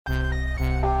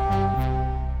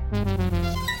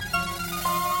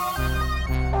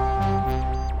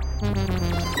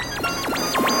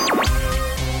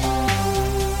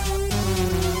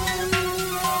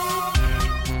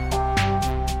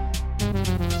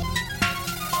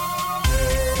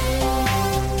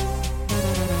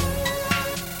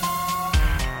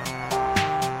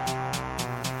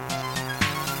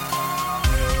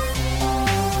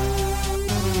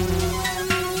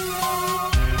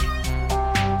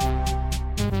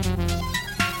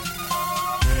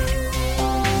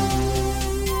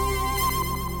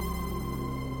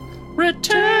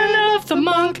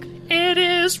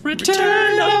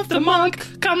Return of the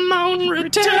Monk. Come on,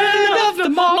 Return of the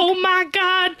Monk. Oh my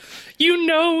God, you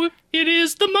know it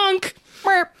is the monk.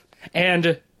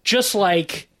 And just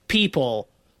like people,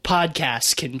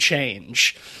 podcasts can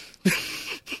change.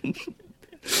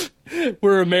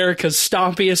 We're America's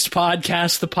stompiest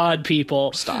podcast, the Pod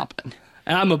People. Stomping.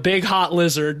 And I'm a big hot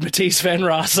lizard, Matisse Van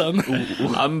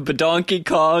Rossum. I'm Donkey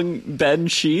Kong, Ben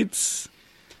Sheets.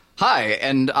 Hi,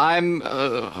 and I'm,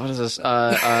 what is this,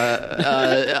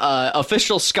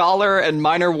 official scholar and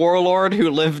minor warlord who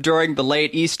lived during the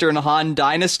late Eastern Han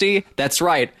Dynasty. That's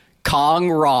right, Kong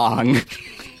Wrong.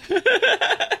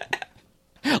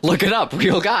 Look it up,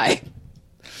 real guy.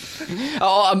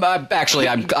 Oh,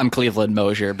 I'm Cleveland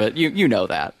Mosier, but you know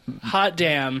that. Hot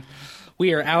damn.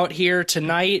 We are out here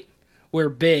tonight. We're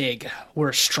big.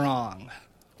 We're strong.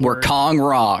 We're Kong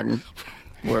Wrong.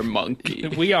 We're Monkey.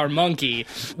 We are Monkey.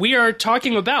 We are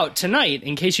talking about tonight,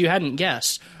 in case you hadn't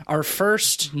guessed, our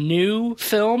first new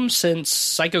film since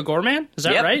Psycho Goreman. Is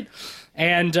that right?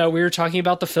 And we were talking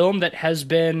about the film that has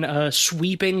been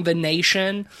sweeping the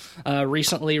nation,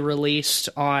 recently released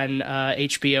on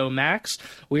HBO Max.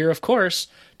 We are, of course,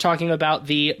 talking about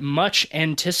the much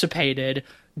anticipated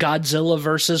Godzilla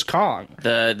vs. Kong.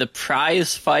 The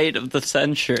prize fight of the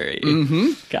century. Mm-hmm.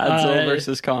 Godzilla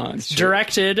vs. Kong.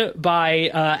 Directed by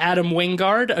Adam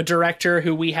Wingard, a director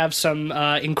who we have some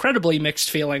incredibly mixed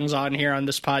feelings on here on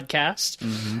this podcast.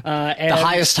 Mm-hmm. And the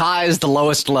highest highs, the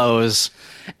lowest lows.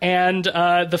 And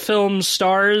the film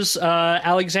stars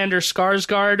Alexander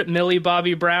Skarsgård, Millie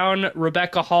Bobby Brown,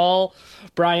 Rebecca Hall,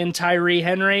 Brian Tyree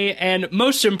Henry, and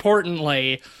most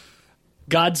importantly,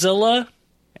 Godzilla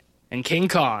and King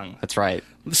Kong. That's right.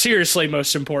 Seriously,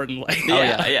 most importantly.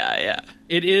 Yeah.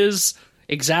 It is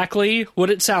exactly what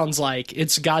it sounds like.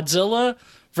 It's Godzilla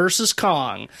versus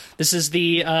Kong. This is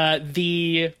the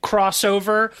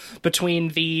crossover between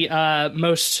the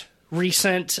most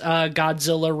recent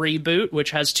Godzilla reboot,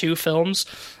 which has two films,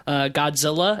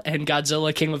 Godzilla and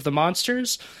Godzilla King of the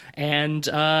Monsters, and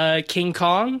King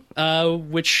Kong,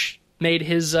 which made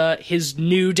his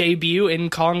new debut in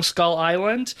Kong Skull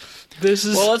Island.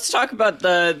 Well, let's talk about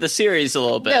the series a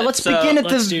little bit. Yeah, let's begin at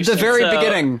the very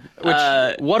beginning. Which,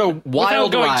 what a wild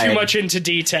without going ride. too much into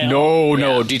detail.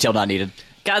 No, detail not needed.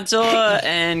 Godzilla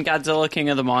and Godzilla King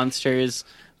of the Monsters,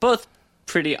 both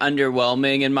pretty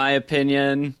underwhelming in my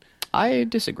opinion. I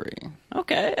disagree.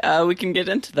 Okay, we can get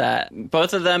into that.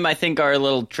 Both of them, I think, are a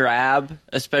little drab,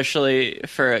 especially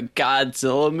for a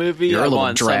Godzilla movie. You're a little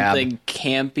want drab. something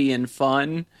campy and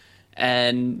fun.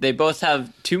 And they both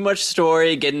have too much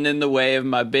story getting in the way of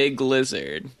my big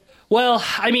lizard. Well,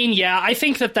 I mean, yeah, I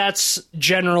think that's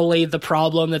generally the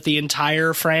problem that the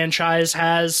entire franchise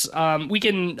has. We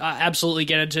can absolutely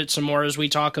get into it some more as we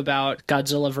talk about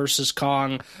Godzilla versus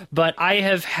Kong, but I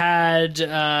have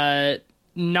had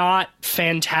not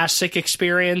fantastic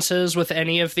experiences with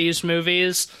any of these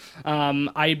movies.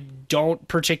 I don't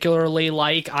particularly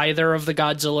like either of the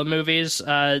Godzilla movies.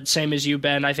 Same as you,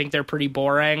 Ben. I think they're pretty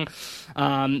boring.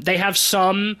 They have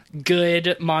some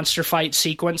good monster fight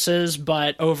sequences,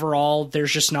 but overall,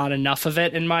 there's just not enough of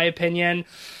it, in my opinion.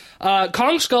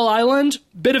 Kong Skull Island,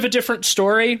 bit of a different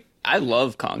story. I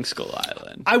love Kong Skull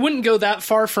Island. I wouldn't go that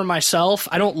far for myself.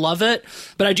 I don't love it,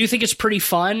 but I do think it's pretty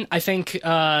fun. I think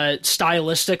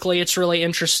stylistically it's really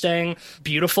interesting,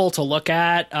 beautiful to look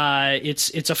at.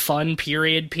 It's a fun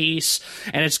period piece,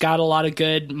 and it's got a lot of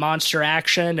good monster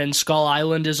action, and Skull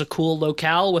Island is a cool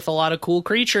locale with a lot of cool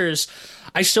creatures.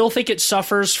 I still think it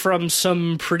suffers from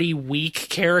some pretty weak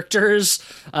characters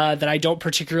that I don't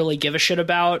particularly give a shit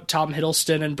about. Tom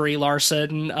Hiddleston and Brie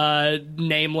Larson,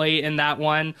 namely, in that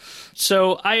one.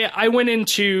 So I went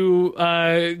into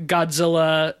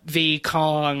Godzilla v.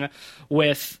 Kong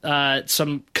with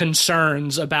some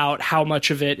concerns about how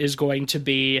much of it is going to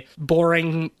be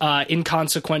boring,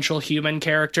 inconsequential human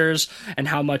characters, and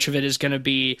how much of it is going to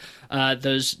be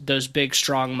those big,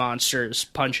 strong monsters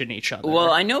punching each other.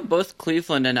 Well, I know both Cleveland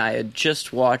and I had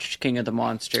just watched King of the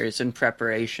Monsters in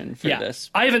preparation for this.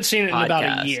 I haven't seen it in about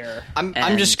podcast. a year.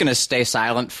 I'm just going to stay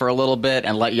silent for a little bit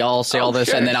and let y'all say all this,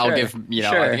 sure, and then I'll sure. give,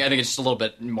 Sure. I think it's just a little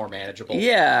bit more manageable.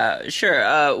 Yeah, sure.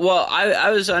 Well,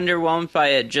 I was underwhelmed by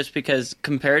it just because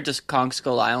compared to Kong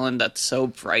Skull Island, that's so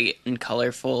bright and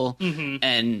colorful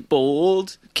and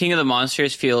bold, King of the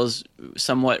Monsters feels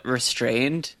somewhat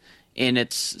restrained in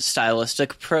its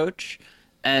stylistic approach.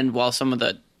 And while some of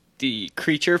the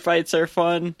creature fights are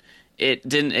fun, it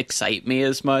didn't excite me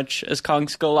as much as Kong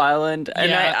Skull Island.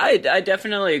 And Yeah. I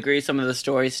definitely agree some of the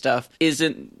story stuff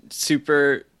isn't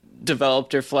super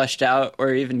developed or fleshed out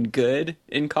or even good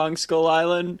in Kong Skull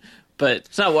Island. but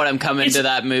it's not what I'm coming to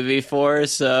that movie for,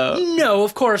 so... No,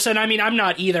 of course, and I mean, I'm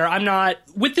not either. I'm not...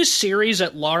 With this series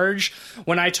at large,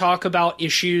 when I talk about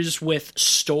issues with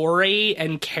story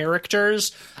and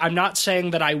characters, I'm not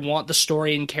saying that I want the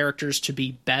story and characters to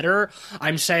be better.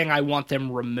 I'm saying I want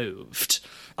them removed.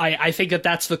 I think that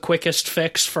that's the quickest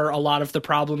fix for a lot of the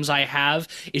problems I have,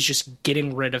 is just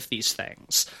getting rid of these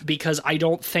things. Because I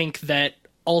don't think that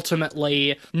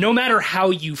ultimately, no matter how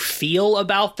you feel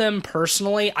about them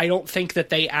personally, I don't think that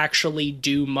they actually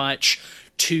do much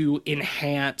to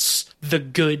enhance the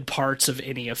good parts of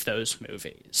any of those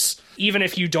movies. Even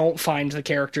if you don't find the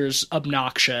characters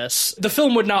obnoxious, the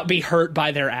film would not be hurt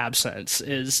by their absence,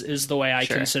 is the way I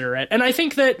consider it. And I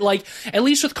think that, like, at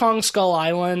least with Kong Skull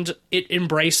Island, it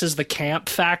embraces the camp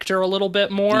factor a little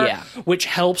bit more, which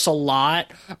helps a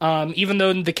lot. Even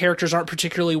though the characters aren't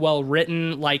particularly well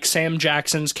written, like Sam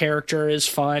Jackson's character is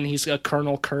fun. He's a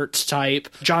Colonel Kurtz type.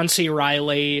 John C.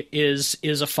 Reilly is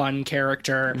a fun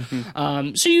character.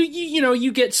 So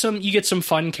you get some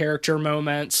fun character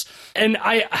moments, and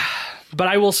but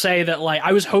I will say that, like,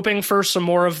 I was hoping for some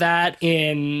more of that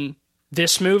in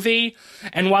this movie,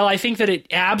 and while I think that it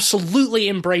absolutely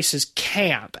embraces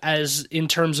camp as in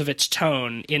terms of its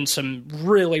tone in some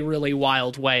really, really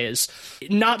wild ways,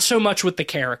 not so much with the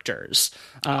characters.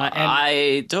 And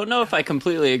I don't know if I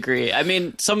completely agree. I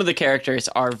mean, some of the characters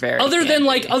are very other than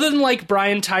like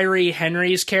Brian Tyree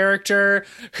Henry's character,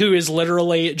 who is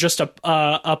literally just a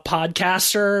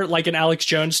podcaster, like an Alex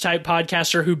Jones type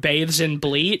podcaster who bathes in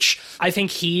bleach. I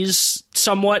think he's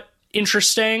somewhat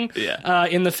interesting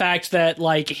in the fact that,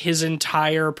 like, his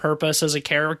entire purpose as a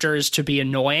character is to be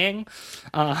annoying.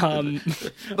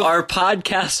 Our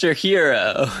podcaster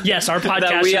hero. Yes, our podcaster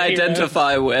that we hero.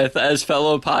 identify with as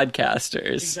fellow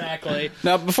podcasters. Exactly.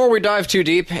 Now, before we dive too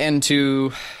deep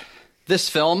into this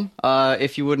film,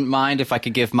 if you wouldn't mind if I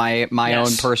could give my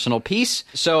own personal piece.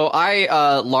 So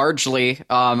I largely,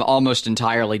 almost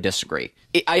entirely disagree.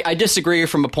 I disagree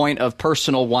from a point of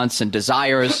personal wants and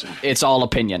desires. It's all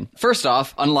opinion. First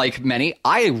off, unlike many,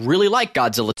 I really like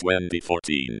Godzilla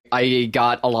 2014. I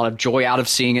got a lot of joy out of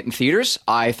seeing it in theaters.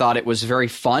 I thought it was very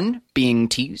fun being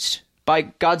teased by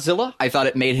Godzilla. I thought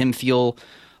it made him feel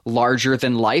larger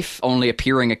than life, only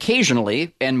appearing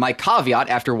occasionally. And my caveat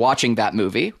after watching that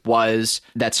movie was,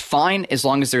 that's fine as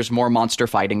long as there's more monster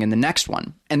fighting in the next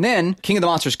one. And then King of the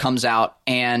Monsters comes out,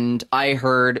 and I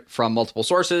heard from multiple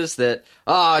sources that,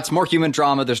 it's more human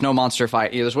drama, there's no monster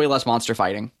fight, there's way less monster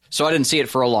fighting. So I didn't see it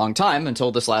for a long time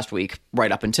until this last week,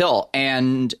 right up until.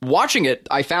 And watching it,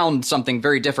 I found something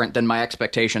very different than my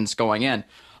expectations going in.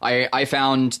 I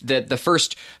found that the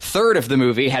first third of the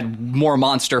movie had more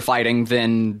monster fighting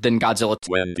than Godzilla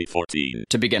 2014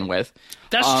 to begin with.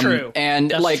 That's true.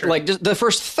 And That's true. like just the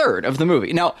first third of the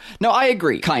movie. Now I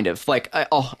agree, kind of. Like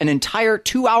an entire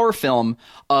 2-hour film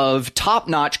of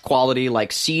top-notch quality,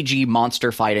 like CG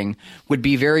monster fighting would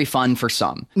be very fun for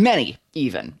some. Many,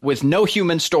 even, with no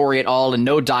human story at all and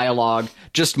no dialogue,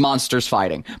 just monsters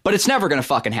fighting. But it's never going to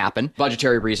fucking happen.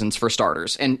 Budgetary reasons, for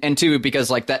starters. And two, because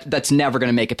like that's never going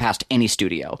to make it past any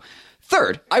studio.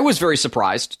 Third, I was very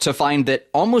surprised to find that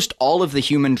almost all of the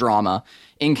human drama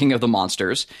in King of the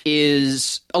Monsters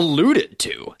is alluded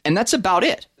to, and that's about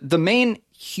it. The main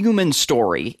human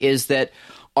story is that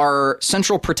our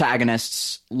central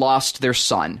protagonists lost their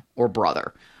son or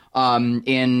brother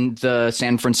in the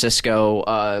San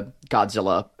Francisco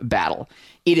Godzilla battle.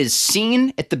 It is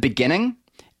seen at the beginning,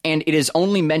 and it is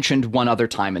only mentioned one other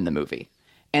time in the movie.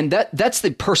 And that's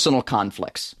the personal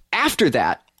conflicts. After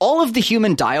that, all of the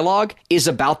human dialogue is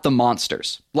about the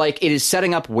monsters. Like, it is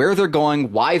setting up where they're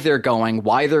going, why they're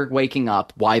waking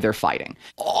up, why they're fighting.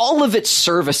 All of it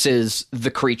services the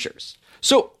creatures.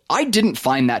 So I didn't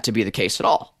find that to be the case at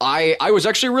all. I was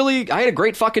actually I had a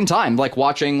great fucking time, like,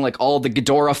 watching, like, all the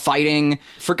Ghidorah fighting.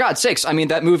 For God's sakes, I mean,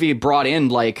 that movie brought in,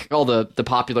 like, all the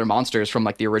popular monsters from,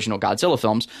 like, the original Godzilla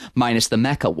films, minus the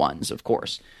mecha ones, of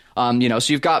course. So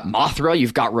you've got Mothra,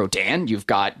 you've got Rodan, you've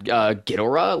got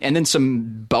Ghidorah, and then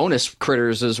some bonus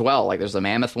critters as well. Like, there's the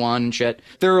mammoth one and shit.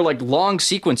 There are, like, long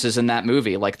sequences in that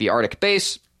movie, like the Arctic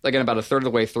base, again, about a third of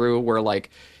the way through, where, like,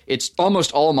 it's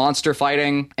almost all monster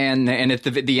fighting, and at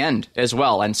the end as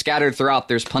well. And scattered throughout,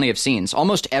 there's plenty of scenes.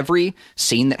 Almost every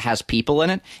scene that has people in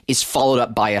it is followed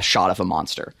up by a shot of a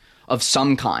monster of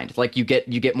some kind. Like, you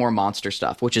get more monster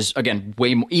stuff, which is, again,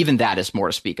 way more, even that is more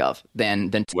to speak of than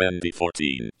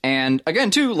 2014. And again,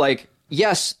 too, like,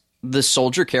 yes, the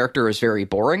soldier character is very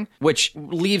boring, which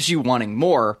leaves you wanting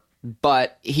more.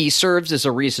 but he serves as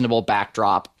a reasonable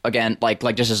backdrop, again, like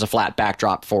just as a flat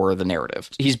backdrop for the narrative.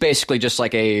 He's basically just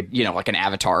like like an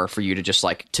avatar for you to just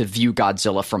like to view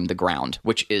Godzilla from the ground,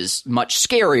 which is much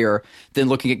scarier than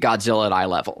looking at Godzilla at eye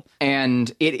level.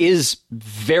 And it is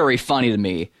very funny to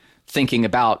me thinking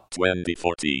about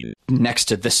 2014 next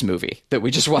to this movie that we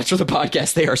just watched for the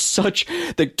podcast. They are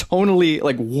tonally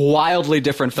like wildly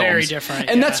different films. Very different,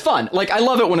 and yeah. that's fun. Like I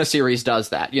love it when a series does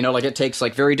that. Like it takes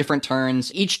like very different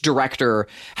turns. Each director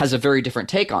has a very different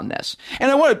take on this. And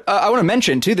I want to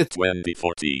mention too that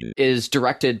 2014 is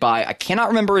directed by, I cannot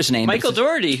remember his name. Michael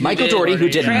Dougherty. Who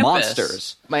did Krampus.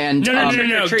 Monsters. And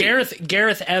No. Retreat.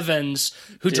 Gareth Evans,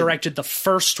 who directed the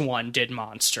first one, did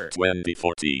Monsters.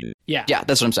 2014 Yeah. Yeah,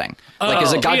 that's what I'm saying. Like,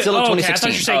 is it Godzilla 2016? Okay. I thought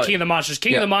you were saying King of the Monsters.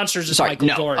 King of the Monsters is Michael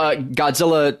Dougherty.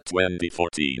 Godzilla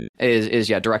 2014 is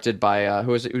directed by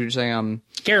who did you say?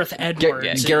 Gareth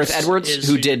Edwards. Gareth Edwards, is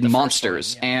who did the first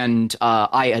Monsters, one, yeah. and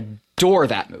I adore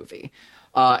that movie.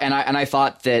 And I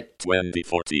thought that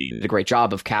 2014 did a great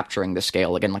job of capturing the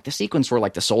scale. Again, like the sequence where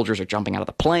like the soldiers are jumping out of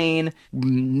the plane,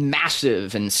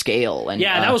 massive in scale. And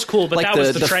Yeah, that was cool, but like that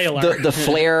was the trailer.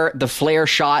 The flare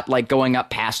shot, like going up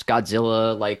past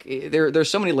Godzilla. Like there's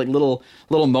so many like little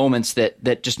moments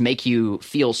that just make you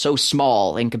feel so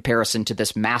small in comparison to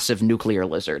this massive nuclear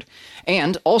lizard.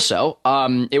 And also,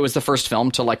 it was the first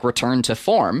film to like return to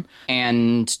form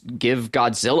and give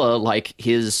Godzilla like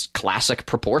his classic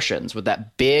proportions with that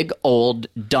big old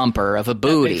dumper of a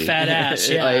booty, big fat ass,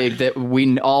 yeah. like, that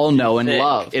we all know and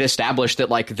love. It established that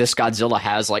like this Godzilla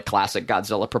has like classic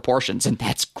Godzilla proportions, and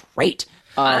that's great.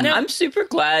 I'm super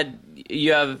glad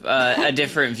you have a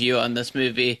different view on this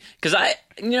movie, because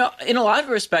in a lot of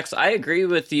respects, I agree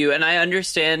with you, and I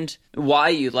understand why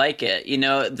you like it.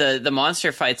 The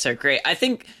monster fights are great. I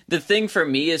think the thing for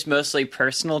me is mostly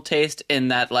personal taste, in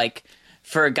that, like,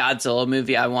 for a Godzilla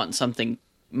movie, I want something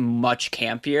much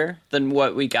campier than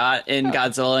what we got in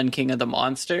Godzilla and King of the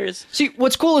Monsters. See,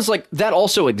 what's cool is like that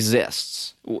also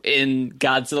exists in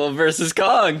Godzilla versus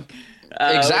Kong.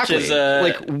 Exactly. Which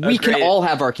is we can all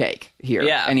have our cake here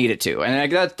and eat it too,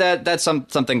 and like that's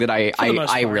something that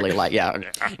I really like. Yeah.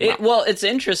 It's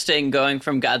interesting going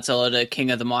from Godzilla to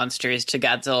King of the Monsters to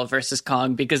Godzilla versus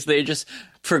Kong, because they just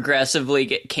progressively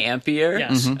get campier.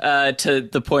 Yes. To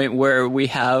the point where we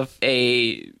have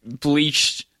a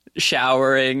bleached,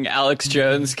 showering Alex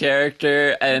Jones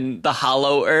character and the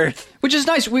Hollow Earth. Which is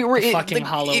nice.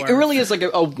 Hollow it Earth. really is like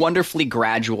a wonderfully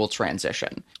gradual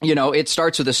transition. It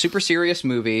starts with a super serious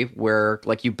movie where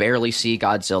like you barely see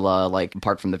Godzilla, like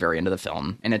apart from the very end of the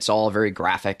film, and it's all very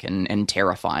graphic and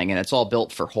terrifying, and it's all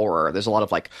built for horror. There's a lot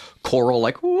of like choral,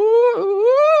 like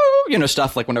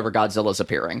stuff like whenever Godzilla's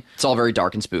appearing. It's all very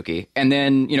dark and spooky. And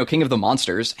then King of the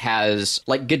Monsters has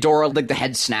like Ghidorah, like the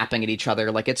head snapping at each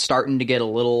other. Like it's starting to get a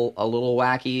little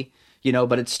wacky.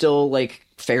 But it's still like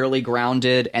fairly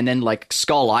grounded. And then like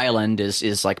Skull Island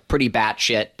is like pretty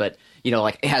batshit, but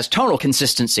like it has tonal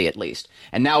consistency at least.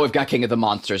 And now we've got King of the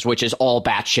Monsters, which is all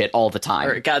batshit all the time.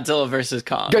 Or Godzilla versus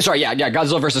Kong. Sorry, yeah,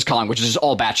 Godzilla versus Kong, which is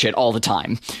all batshit all the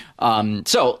time.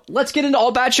 So let's get into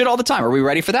all batshit all the time. Are we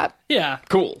ready for that? Yeah.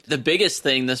 Cool. The biggest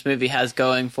thing this movie has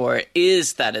going for it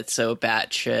is that it's so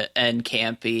batshit and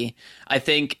campy. I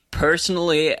think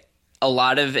personally, a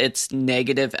lot of its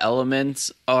negative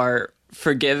elements are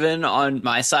forgiven on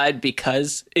my side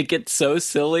because it gets so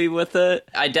silly with it.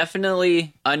 I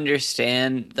definitely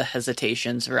understand the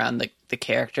hesitations around the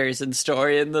characters and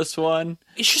story in this one.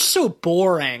 It's just so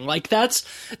boring. Like that's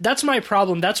my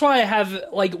problem. That's why I have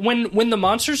like when the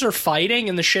monsters are fighting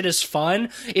and the shit is fun,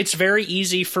 it's very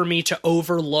easy for me to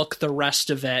overlook the rest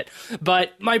of it.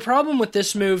 But my problem with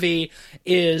this movie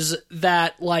is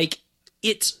that like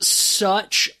it's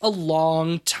such a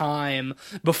long time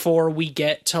before we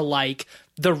get to like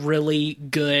the really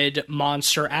good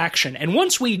monster action. And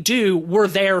once we do, we're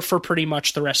there for pretty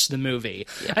much the rest of the movie.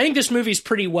 Yeah. I think this movie's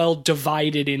pretty well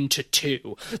divided into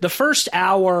two. The first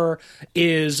hour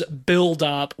is build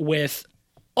up with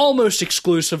almost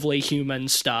exclusively human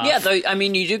stuff. Yeah, though, I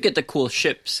mean, you do get the cool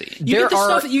ship scene. You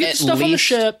get stuff on the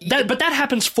ship, but that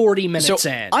happens 40 minutes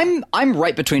in. I'm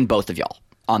right between both of y'all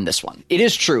on this one. It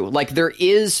is true. Like, there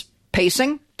is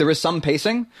pacing. There is some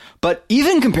pacing. But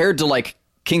even compared to, like,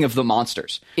 King of the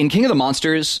Monsters. In King of the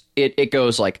Monsters, it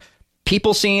goes, like,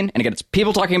 people scene, and again, it's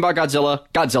people talking about Godzilla,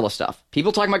 Godzilla stuff.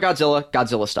 People talking about Godzilla,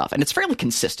 Godzilla stuff. And it's fairly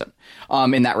consistent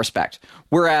in that respect.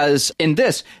 Whereas in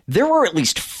this, there were at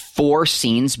least 4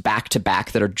 scenes back to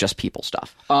back that are just people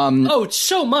stuff. Oh,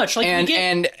 so much. Like,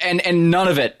 And none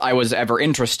of it I was ever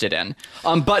interested in.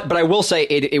 But I will say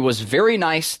it was very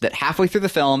nice that halfway through the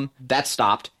film that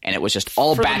stopped and it was just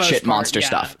all For the most batshit part, monster yeah.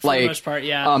 stuff. For the most part,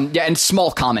 yeah. And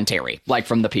small commentary like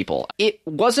from the people. It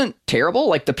wasn't terrible.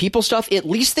 Like the people stuff, at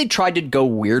least they tried to go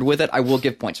weird with it. I will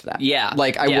give points for that. Yeah.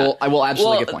 Like I will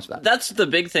absolutely give points for that. That's the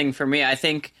big thing for me. I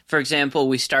think, for example,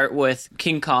 we start with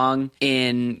King Kong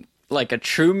in like a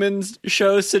Truman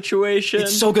Show situation.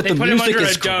 It's so good. They The put him music under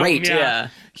is a dome, great. yeah.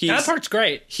 Yeah. That part's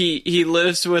great. He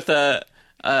lives with a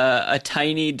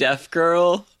tiny deaf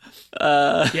girl.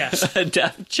 Yes. A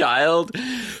deaf child.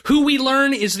 Who we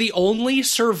learn is the only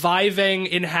surviving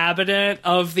inhabitant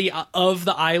of the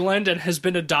island and has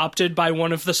been adopted by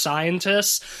one of the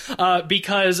scientists,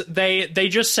 because they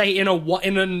just say in a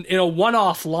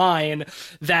one-off line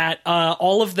that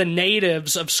all of the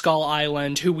natives of Skull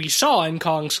Island who we saw in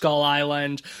Kong Skull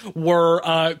Island were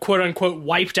quote unquote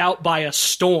wiped out by a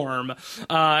storm,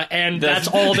 and that's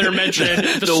all they're mentioned.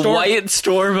 The white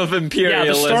storm of imperialism.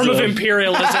 Yeah, the storm of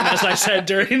imperialism, as I said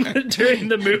during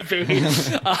the movie.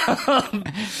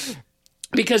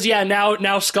 Because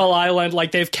now Skull Island,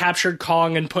 like they've captured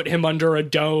Kong and put him under a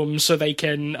dome so they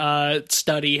can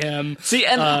study him. See,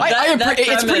 and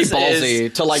it's pretty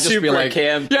ballsy to like just be like,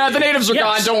 camp. yeah, the natives are Yes.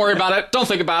 gone. Don't worry about it. Don't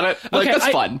think about it. Like that's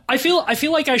fun. I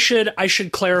feel like I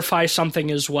should clarify something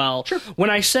as well. Sure.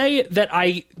 When I say that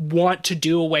I want to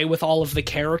do away with all of the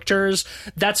characters,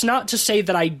 that's not to say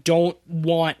that I don't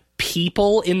want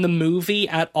people in the movie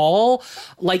at all.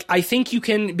 Like, I think you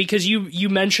can, because you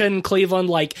mentioned, Cleveland,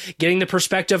 like getting the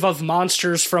perspective of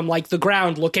monsters from like the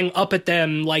ground, looking up at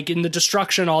them, like in the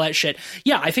destruction, all that shit.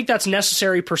 Yeah, I think that's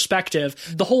necessary perspective.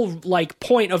 The whole like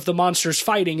point of the monsters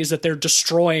fighting is that they're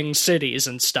destroying cities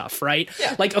and stuff, right?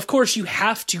 Yeah. Like, of course you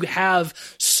have to have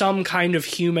some kind of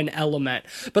human element,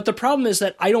 but the problem is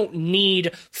that I don't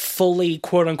need fully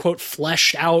quote unquote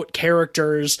fleshed out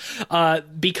characters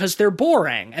because they're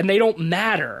boring and they don't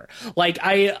matter. Like,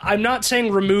 I'm not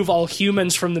saying remove all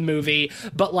humans from the movie,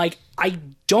 but like, I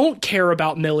don't care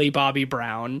about Millie Bobby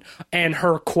Brown and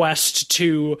her quest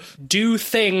to do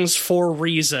things for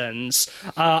reasons.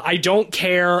 I don't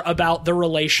care about the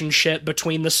relationship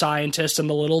between the scientist and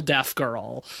the little deaf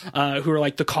girl, who are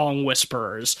like the Kong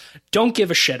whisperers. Don't give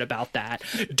a shit about that.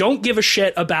 Don't give a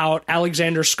shit about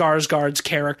Alexander Skarsgård's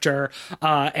character,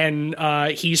 and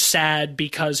he's sad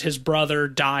because his brother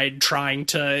died trying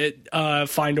to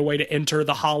find a way to enter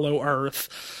the Hollow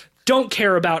Earth. Don't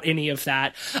care about any of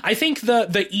that. I think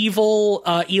the evil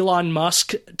Elon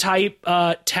Musk type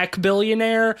tech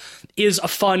billionaire is a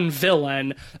fun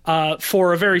villain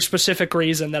for a very specific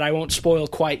reason that I won't spoil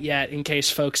quite yet in case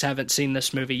folks haven't seen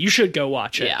this movie. You should go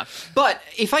watch it. Yeah. But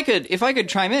if I could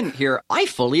chime in here, I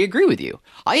fully agree with you.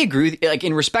 I agree like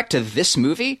in respect to this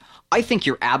movie, I think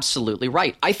you're absolutely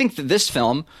right. I think that this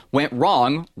film went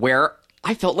wrong where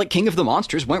I felt like King of the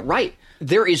Monsters went right.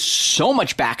 There is so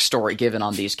much backstory given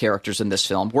on these characters in this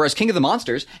film, whereas King of the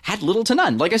Monsters had little to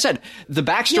none. Like I said, the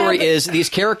backstory is these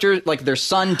characters, like their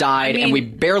son died, and we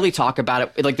barely talk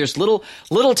about it. Like there's little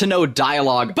to no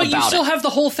dialogue about it. But you still have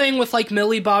the whole thing with like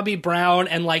Millie Bobby Brown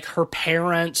and like her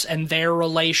parents and their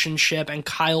relationship and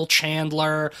Kyle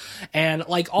Chandler and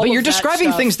like all. But of you're that describing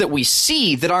stuff. things that we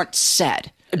see that aren't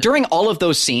said. During all of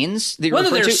those scenes that you Whether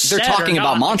refer they're to, they're said talking or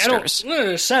about not, like, monsters. whether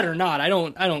they're said or not, I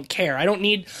don't care. I don't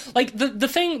need like the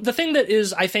thing that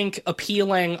is, I think,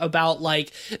 appealing about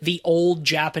like the old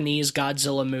Japanese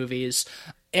Godzilla movies.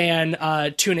 And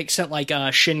to an extent, like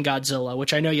Shin Godzilla,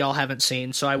 which I know y'all haven't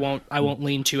seen, so I won't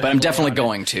lean too. But I'm heavily definitely on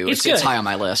going it. to. It's It's high on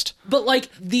my list. But like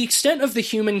the extent of the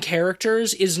human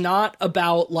characters is not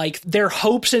about like their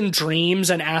hopes and dreams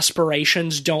and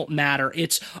aspirations don't matter.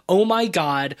 It's, oh my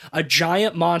god, a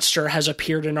giant monster has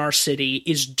appeared in our city,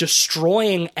 is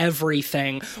destroying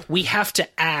everything. We have to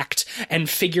act and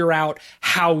figure out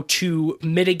how to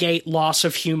mitigate loss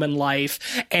of human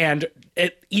life and,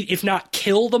 if not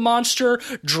kill the monster,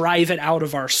 drive it out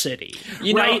of our city.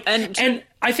 Right? And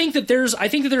I think that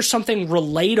there's something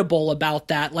relatable about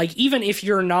that. Like, even if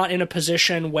you're not in a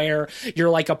position where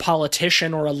you're like a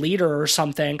politician or a leader or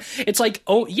something, it's like,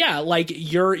 oh yeah, like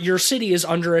your city is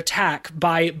under attack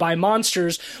by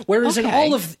monsters. Whereas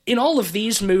in all of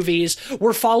these movies,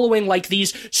 we're following like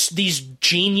these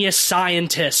genius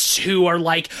scientists who are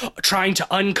like trying to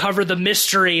uncover the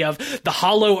mystery of the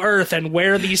Hollow Earth and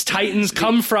where these titans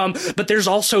come from. But there's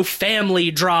also family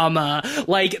drama.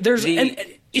 Like there's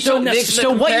it's So unnecessary.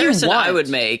 the what you comparison want- I would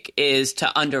make is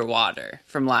to Underwater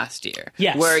from last year.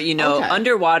 Yes. Where, Okay.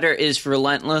 Underwater is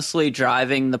relentlessly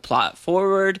driving the plot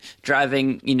forward,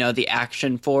 driving, the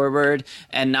action forward,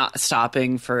 and not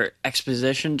stopping for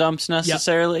exposition dumps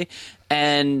necessarily.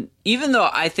 And even though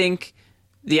I think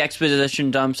the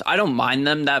exposition dumps, I don't mind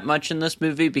them that much in this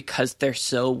movie because they're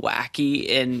so wacky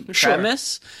in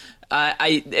premise.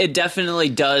 It definitely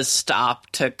does stop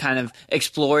to kind of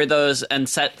explore those and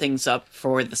set things up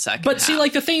for the second But see, half.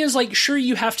 like, the thing is, like, sure,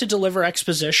 you have to deliver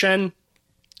exposition,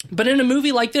 but in a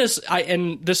movie like this,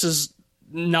 and this is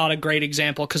not a great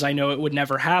example because I know it would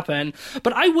never happen,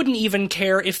 but I wouldn't even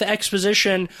care if the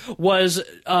exposition was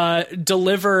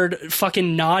delivered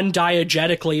fucking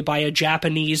non-diegetically by a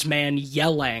Japanese man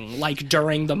yelling, like,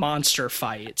 during the monster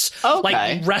fights. Okay.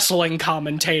 Like, wrestling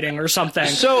commentating or something.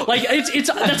 So- like,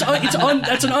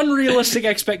 that's an unrealistic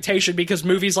expectation because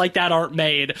movies like that aren't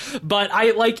made. But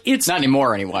it's Not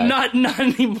anymore, anyway. not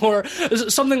anymore.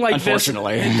 Something like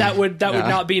Unfortunately. this that would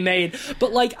not be made.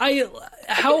 But like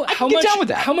how get down with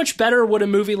that. how much better would a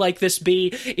movie like this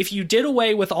be if you did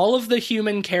away with all of the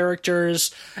human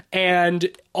characters and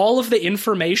all of the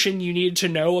information you need to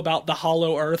know about the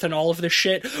Hollow Earth and all of this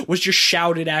shit was just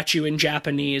shouted at you in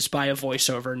Japanese by a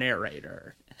voiceover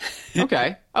narrator?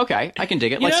 Okay, I can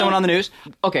dig it. Like know? someone on the news.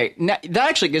 Okay, that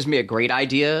actually gives me a great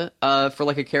idea for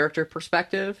like a character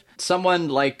perspective. Someone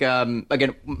like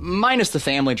again, minus the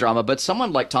family drama, but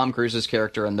someone like Tom Cruise's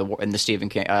character in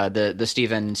the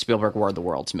Steven Spielberg War of the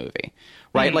Worlds movie,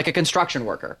 right? Like a construction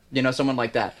worker, someone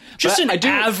like that. Just But an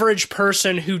average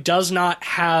person who does not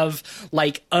have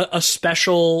like a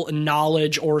special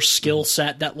knowledge or skill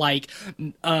set that like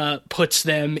puts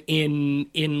them in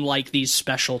like these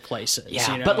special places.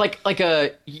 Yeah, but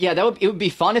it would be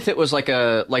fun if it was like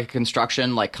a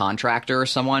construction like contractor or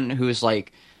someone who's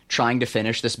like trying to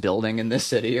finish this building in this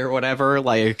city or whatever,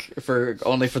 like for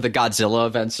the Godzilla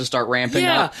events to start ramping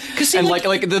up. 'Cause see,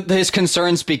 and his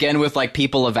concerns begin with like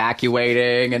people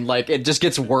evacuating, and like it just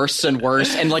gets worse and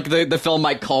worse, and like the film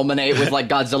might culminate with like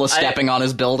Godzilla stepping on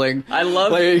his building. I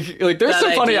love like there's that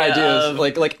some funny idea ideas, of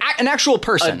like an actual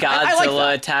person. a Godzilla I like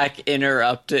that. attack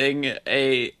interrupting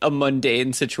a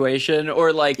mundane situation,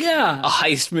 or like Yeah. a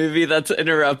heist movie that's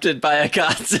interrupted by a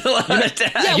Godzilla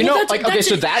attack. Yeah, You well, know, that's- like okay, that's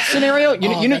so it. that scenario,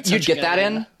 that's you'd such a get good that idea.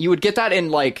 in. You would get that in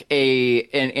like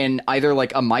in either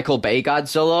like a Michael Bay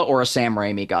Godzilla or a Sam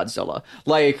Raimi Godzilla.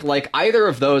 Like either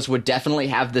of those would definitely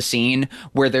have the scene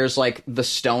where there's like the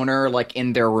stoner like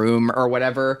in their room or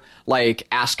whatever, like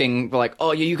asking like,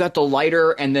 "Oh, you got the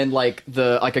lighter?" And then like a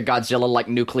Godzilla like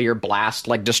nuclear blast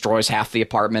like destroys half the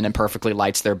apartment and perfectly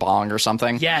lights their bong or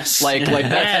something. Yes. like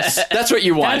that's what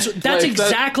you want. That's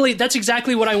Like,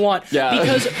 exactly what I want. Yeah.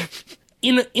 Because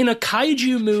in a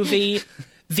kaiju movie,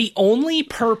 the only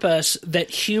purpose that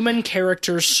human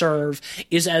characters serve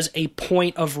is as a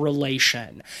point of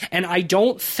relation. And I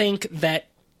don't think that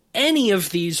any of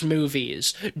these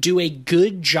movies do a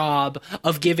good job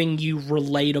of giving you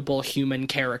relatable human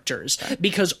characters,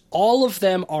 because all of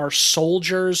them are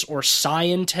soldiers or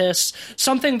scientists,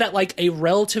 something that like a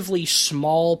relatively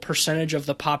small percentage of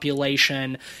the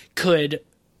population could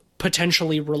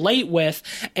potentially relate with.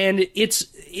 And it's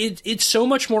so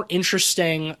much more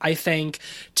interesting, I think,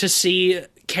 to see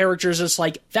characters as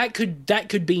like that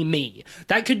could be me.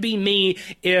 That could be me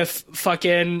if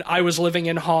fucking I was living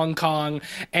in Hong Kong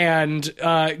and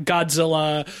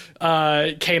Godzilla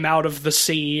came out of the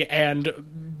sea and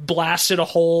blasted a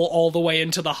hole all the way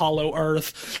into the Hollow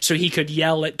Earth so he could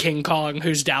yell at King Kong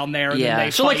who's down there. And Yeah. then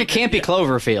they so like a fight. campy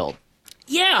Cloverfield.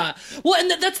 Yeah. Well,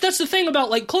 and that's the thing about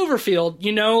like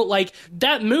Cloverfield, like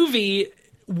that movie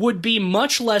would be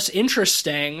much less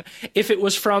interesting if it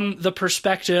was from the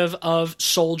perspective of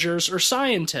soldiers or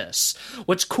scientists.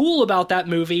 What's cool about that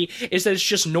movie is that it's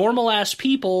just normal ass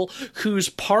people whose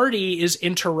party is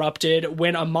interrupted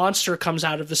when a monster comes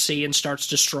out of the sea and starts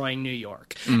destroying New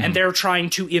York, and they're trying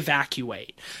to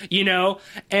evacuate,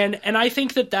 and I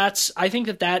think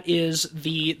that is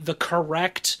the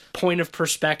correct point of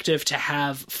perspective to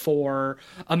have for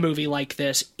a movie like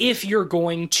this if you're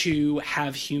going to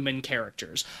have human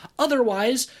characters.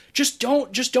 Otherwise, just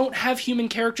don't have human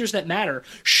characters that matter.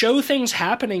 Show things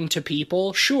happening to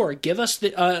people, sure, give us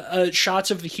the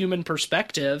shots of the human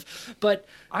perspective, but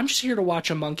I'm just here to watch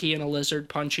a monkey and a lizard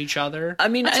punch each other. I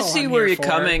mean, That's I all see I'm where here you're for.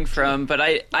 coming from, but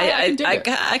I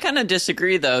kind of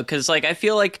disagree though, because like I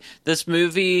feel like this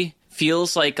movie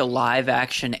feels like a live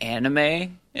action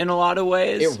anime in a lot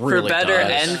way, It really for better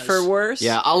does. and for worse.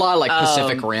 Yeah, a lot like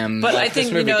Pacific Rim. But Like, I think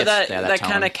this movie gets, that tone.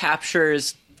 kind of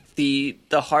captures the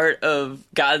heart of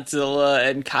Godzilla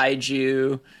and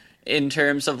kaiju in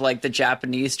terms of like the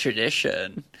Japanese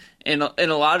tradition. in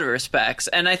a lot of respects.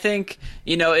 And I think,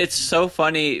 it's so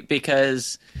funny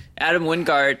because Adam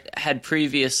Wingard had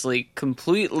previously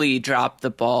completely dropped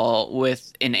the ball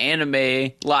with an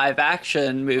anime live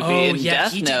action movie in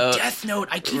Death he Note. did Death Note.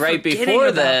 I keep right forgetting before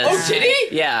about this. that. Oh, did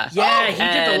he? Yeah. Yeah, he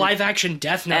did the live action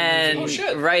Death Note And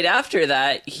movie. right after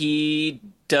that, he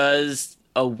does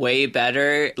a way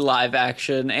better live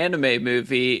action anime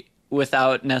movie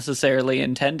without necessarily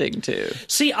intending to.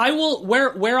 See, I will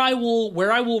where I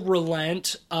will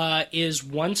relent is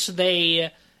once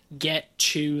they get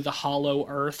to the Hollow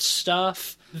Earth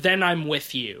stuff, then I'm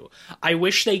with you. I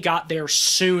wish they got there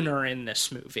sooner in this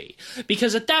movie.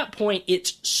 Because at that point,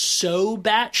 it's so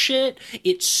batshit,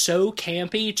 it's so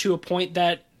campy to a point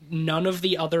that none of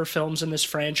the other films in this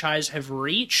franchise have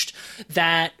reached,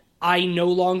 that I no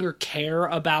longer care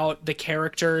about the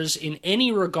characters in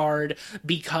any regard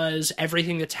because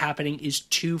everything that's happening is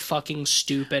too fucking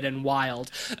stupid and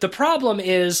wild. The problem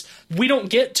is we don't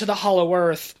get to the Hollow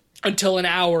Earth until an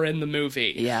hour in the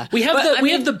movie. Yeah. We have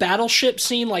have the battleship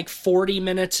scene like 40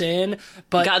 minutes in,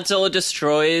 but Godzilla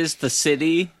destroys the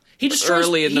city. he destroys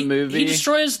early in the movie. He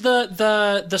destroys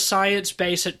the science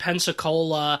base at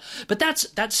Pensacola, but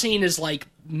that scene is like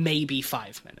maybe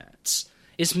 5 minutes.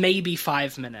 It's maybe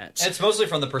 5 minutes. It's mostly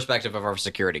from the perspective of our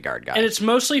security guard guy. And it's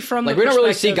mostly from like the we don't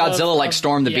really see perspective Godzilla of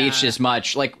storm the yeah. beach as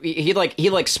much. Like he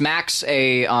smacks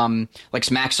a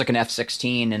smacks like an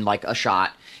F-16 in like a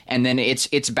shot, and then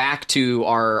it's back to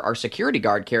our security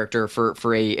guard character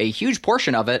for a huge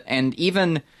portion of it, and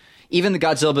even the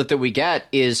Godzilla bit that we get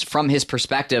is from his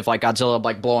perspective, like Godzilla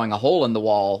like blowing a hole in the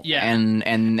wall, Yeah. and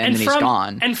then he's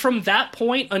gone. And from that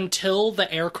point until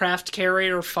the aircraft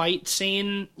carrier fight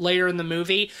scene later in the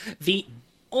movie, the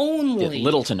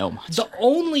Little to no monster. The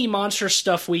only monster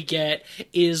stuff we get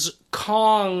is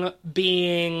Kong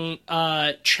being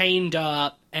chained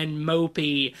up and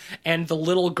mopey, and the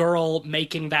little girl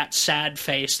making that sad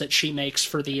face that she makes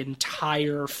for the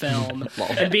entire film,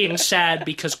 and being sad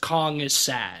because Kong is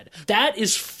sad. That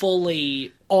is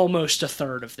fully almost a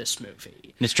third of this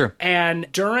movie. It's true. And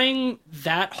during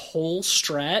that whole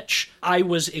stretch, I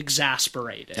was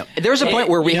exasperated. There was a point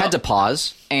where we had to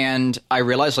pause, and I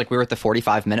realized like we were at the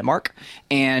 45-minute mark.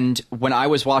 And when I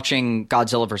was watching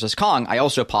Godzilla vs. Kong, I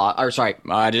also paused. Or sorry,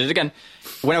 I did it again.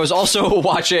 When I was also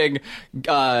watching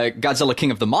Godzilla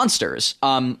King of the Monsters,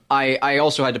 I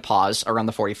also had to pause around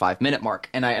the 45-minute mark,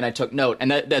 and I took note.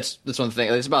 And that's one of the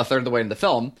things. It's about a third of the way into the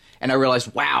film, and I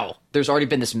realized, wow, there's already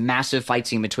been this massive fight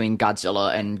scene between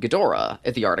Godzilla and Ghidorah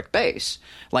at the Arctic base.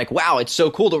 Like, wow, it's so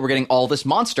cool that we're getting all this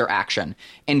monster action.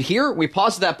 And here we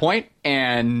paused at that point,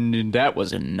 and that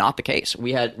was not the case.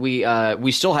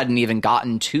 We still hadn't even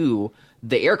gotten to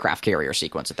the aircraft carrier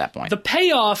sequence at that point. The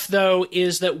payoff, though,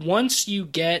 is that once you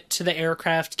get to the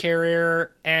aircraft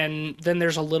carrier, and then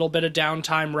there's a little bit of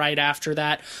downtime right after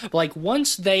that, like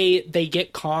once they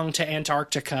get Kong to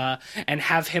Antarctica and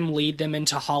have him lead them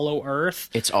into Hollow Earth,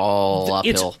 it's all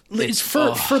uphill. It's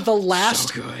for the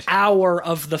last hour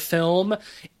of the film,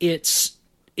 it's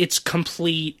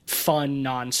complete fun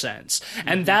nonsense.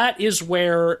 And that is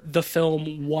where the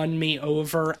film won me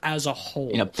over as a whole.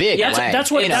 In a big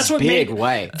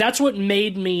way. That's what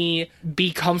made me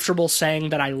be comfortable saying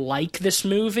that I like this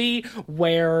movie,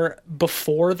 where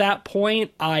before that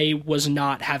point I was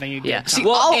not having a good time. See,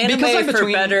 well, because I'm anime for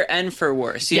between- better and for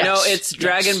worse. You Yes, know, it's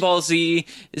Dragon Ball Z,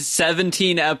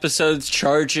 17 episodes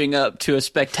charging up to a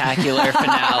spectacular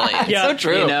finale. Yeah. So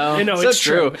true. You know? You know, So it's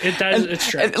true. true. It's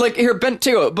true. And, like here, Ben,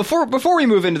 too. Before we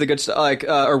move into the good stuff, like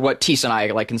or what Tease and I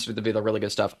like consider to be the really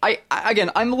good stuff.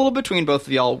 I'm a little between both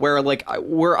of y'all, where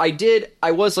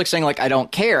I was like saying like I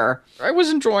don't care. I was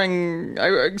enjoying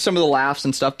some of the laughs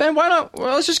and stuff. Ben,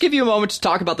 let's just give you a moment to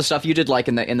talk about the stuff you did like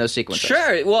in those sequences.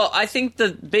 Sure. Well, I think the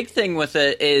big thing with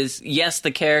it is, yes,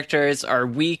 the characters are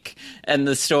weak and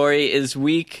the story is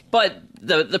weak, but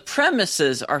the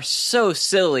premises are so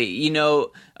silly. You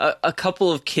know, a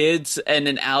couple of kids and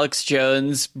an Alex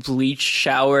Jones bleach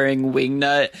showering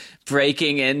wingnut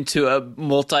breaking into a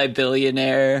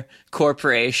multi-billionaire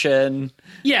corporation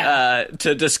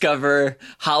to discover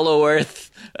Hollow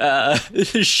Earth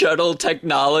shuttle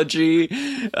technology.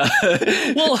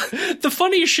 Well, the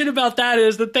funniest shit about that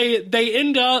is that they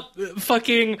end up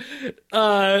fucking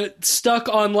stuck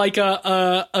on like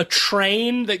a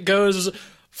train that goes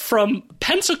from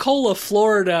Pensacola,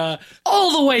 Florida,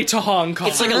 all the way to Hong Kong.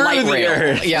 It's like a light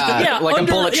rail. Yeah, like a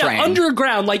bullet train. Yeah,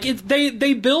 underground. Like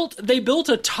they built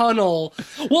a tunnel.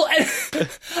 Well,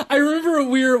 I remember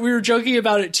we were joking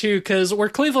about it too, because where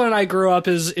Cleveland and I grew up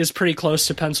is pretty close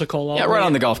to Pensacola. Yeah, right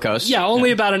on the Gulf Coast. Yeah,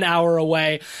 only about an hour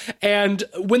away. And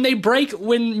when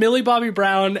Millie Bobby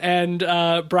Brown and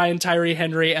Brian Tyree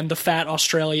Henry and the fat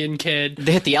Australian kid,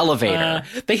 They hit the elevator.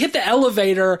 they hit the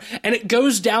elevator and it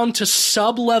goes down to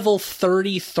sub-level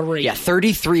 33. Yeah,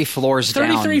 33 floors down.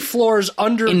 33 floors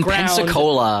underground. In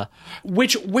Pensacola.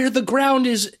 Where the ground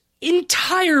is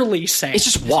entirely safe. It's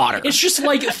just water. It's just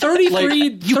like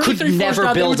 33. You could 33 never floors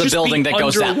down, build they a would just building be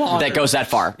that goes that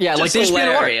far. Yeah, like Just they just be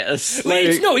underwater. hilarious.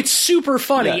 It's super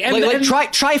funny. Yeah. And, and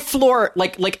Try floor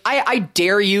like I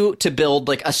dare you to build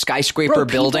like a skyscraper Bro,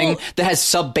 building people- that has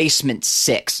sub basement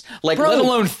 6, like Bro, let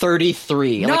alone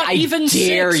 33. not Like I even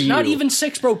dare 6. you. Not even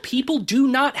 6, bro. People do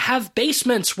not have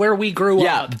basements where we grew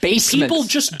Yeah, up. basements. People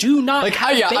just do not Like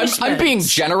have basements. I'm being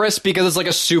generous because it's like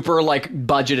a super like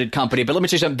budgeted company, but let me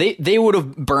tell you something. They would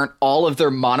have burnt all of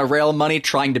their monorail money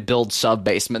trying to build sub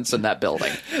basements in that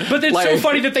building. But it's so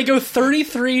funny that they go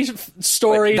 33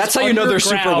 stories. That's how you know they're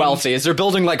super underground, wealthy. Is they're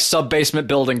building like sub basement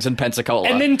buildings in Pensacola.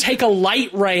 and then take a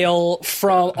light rail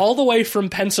from all the way from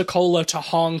Pensacola to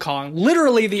Hong Kong.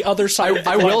 Literally the other side. of the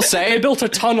I will planet. say- they built a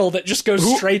tunnel that just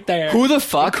goes straight there. Who the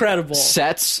fuck Incredible.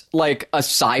 sets like a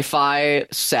sci-fi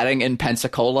setting in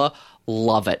Pensacola?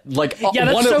 Love it. Like Yeah,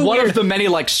 that's one so of weird. the many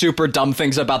like super dumb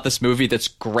things about this movie that's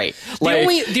great. Like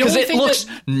only because it thing looks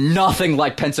that- nothing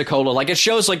like Pensacola. Like it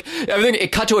shows like everything.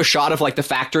 It cut to a shot of like the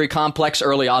factory complex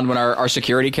early on when our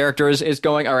security character is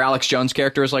going. Our Alex Jones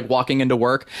character is like walking into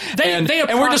work, and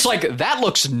we're just like that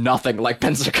looks nothing like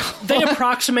Pensacola. They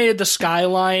approximated the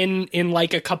skyline in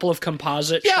like a couple of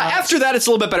composite Yeah, shots. after that, it's a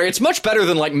little bit better. It's much better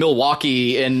than like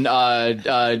Milwaukee in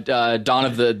Dawn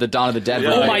of the Dead.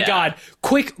 Oh right? my god.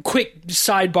 Quick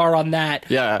sidebar on that.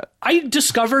 Yeah. I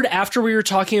discovered after we were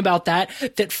talking about that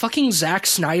fucking Zack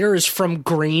Snyder is from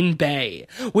Green Bay,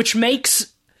 which makes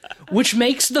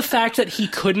the fact that he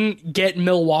couldn't get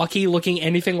Milwaukee looking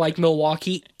anything like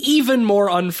Milwaukee even more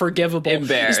unforgivable.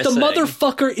 Embarrassing. Is the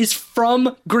motherfucker is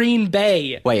from Green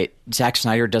Bay. Wait, Zack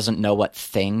Snyder doesn't know what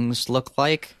things look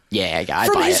like? Yeah, I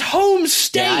From buy his it. home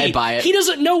state. Yeah, I buy it. He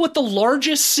doesn't know what the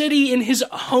largest city in his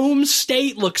home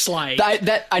state looks like.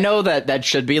 I know that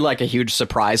should be like a huge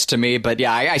surprise to me, but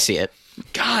yeah, I see it.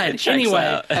 God, Checks anyway.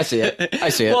 out. I see it. I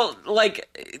see it. Well, like,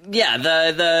 yeah,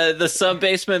 the sub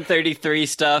basement 33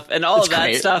 stuff and all It's of that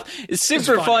great. stuff is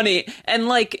super funny. funny. And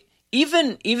like,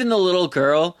 even the little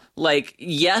girl, like,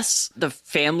 yes, the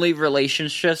family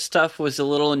relationship stuff was a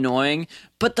little annoying,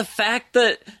 but the fact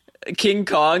that King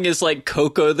Kong is like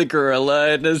Coco the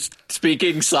gorilla and is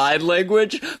speaking sign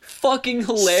language, fucking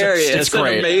hilarious. it's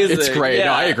great. And amazing. It's great. Yeah.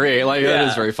 No, I agree. Like that Yeah.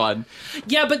 is very fun.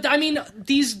 Yeah, but I mean,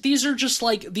 these are just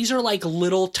like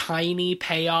little tiny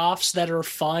payoffs that are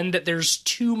fun. That there's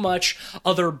too much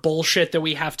other bullshit that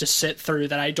we have to sit through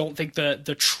that I don't think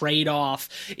the trade off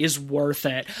is worth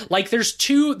it. Like there's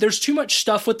too much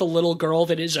stuff with the little girl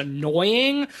that is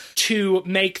annoying to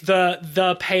make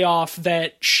the payoff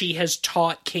that she has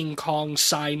taught King Kong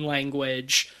sign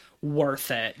language worth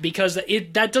it, because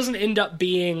that doesn't end up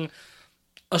being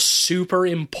a super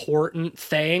important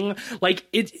thing. Like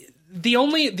the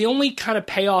only kind of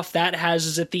payoff that has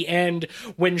is at the end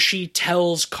when she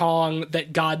tells Kong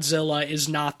that Godzilla is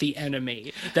not the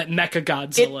enemy, that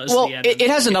Mechagodzilla is the enemy. It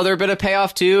has another bit of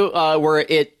payoff too, where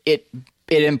it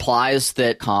implies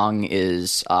that Kong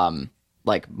is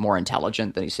like more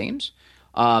intelligent than he seems.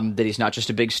 That he's not just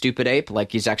a big stupid ape,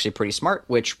 like he's actually pretty smart,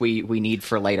 which we need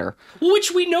for later.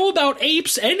 Which we know about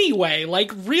apes anyway.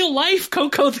 Like real life,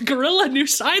 Coco the gorilla knew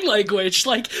sign language.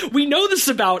 Like we know this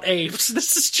about apes.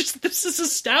 This is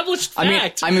established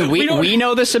fact. I mean, we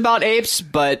know this about apes,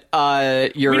 but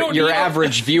your need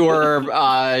average viewer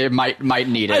might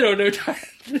need it. I don't know.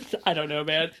 I don't know,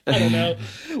 man. I don't know.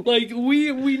 Like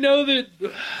we know that.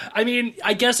 I mean,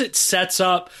 I guess it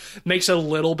makes it a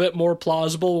little bit more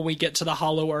plausible when we get to the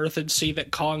Hollow Earth and see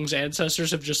that Kong's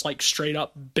ancestors have just like straight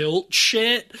up built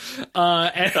shit.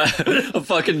 And A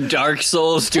fucking Dark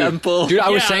Souls temple. Dude, I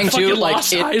was Yeah, saying too, fucking like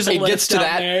Lost it Islet gets to down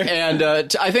that, there.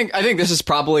 and I think this is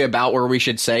probably about where we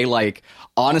should say, like,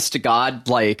 honest to God,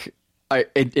 like.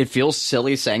 It feels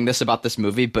silly saying this about this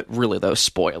movie, but really, those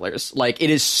spoilers. Like, it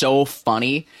is so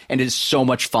funny, and it is so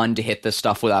much fun to hit this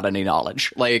stuff without any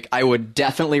knowledge. Like, I would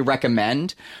definitely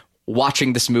recommend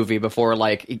watching this movie before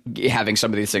like having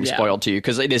some of these things spoiled to you,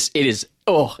 because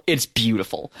it's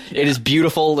beautiful. It is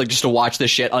beautiful, like just to watch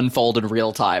this shit unfold in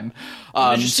real time.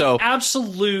 So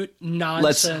absolute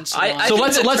nonsense.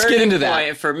 Let's get into that.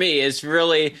 Point for me is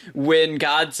really when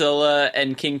Godzilla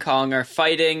and King Kong are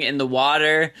fighting in the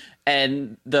water,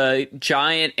 and the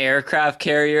giant aircraft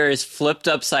carrier is flipped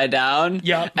upside down.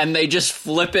 Yep. And they just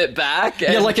flip it back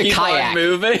and like a keep kayak on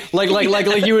moving.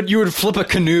 like you would flip a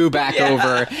canoe back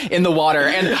over in the water.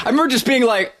 And I remember just being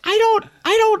like, I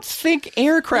don't think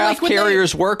aircraft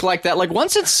carriers work like that. Like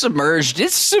once it's submerged,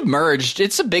 it's submerged.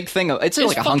 It's a big thing. It's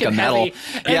like a hunk of metal.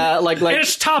 Yeah, like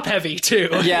it's top heavy too.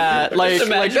 Yeah, like just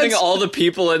imagining all the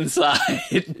people inside.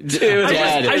 Dude,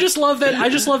 dead. I just love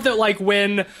that. Like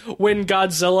when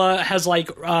Godzilla has like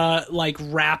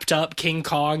wrapped up King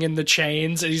Kong in the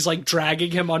chains and he's like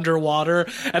dragging him underwater,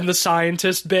 and the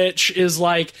scientist bitch is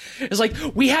like,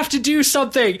 we have to do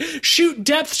something. Shoot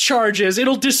depth charges.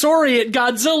 It'll disorient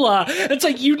Godzilla. It's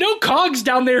like, Kong's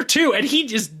down there too, and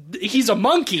he's a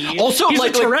monkey. Also, he's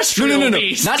a terrestrial no.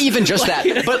 beast. Not even just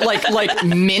that, but like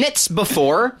minutes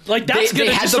before, like that's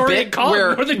they had the bit Kong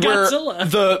where more than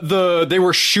Godzilla. They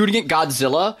were shooting at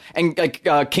Godzilla, and like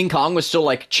King Kong was still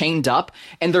like chained up,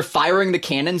 and they're firing the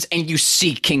cannons, and you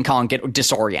see King Kong get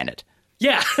disoriented.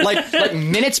 Yeah. like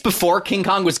minutes before King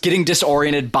Kong was getting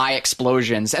disoriented by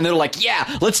explosions, and they're like,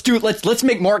 yeah, let's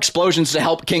make more explosions to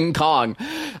help King Kong.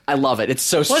 I love it. It's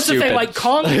so stupid. That's the thing, like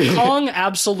Kong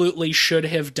absolutely should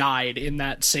have died in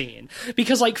that scene,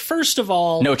 because like first of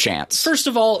all, no chance. First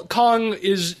of all, Kong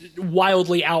is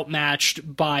wildly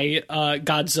outmatched by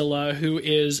Godzilla, who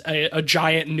is a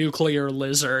giant nuclear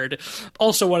lizard.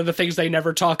 Also, one of the things they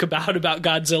never talk about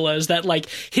Godzilla is that like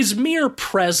his mere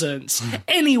presence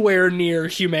anywhere near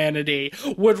humanity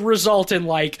would result in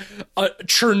like a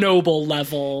Chernobyl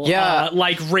level,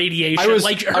 like radiation. I was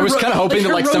kind of hoping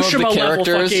that like some of the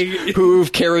characters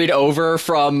who've carried over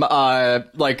from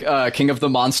King of the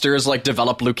Monsters like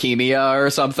develop leukemia or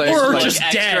something, or like, just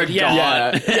dead.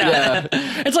 Yeah.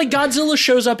 It's like Godzilla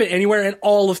shows up at anywhere, and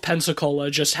all of Pensacola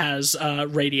just has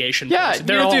radiation. Yeah,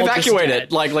 they're you have all to evacuate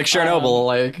it, like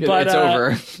Chernobyl. It's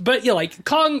over. But yeah, like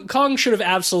Kong should have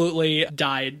absolutely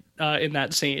died in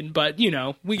that scene, but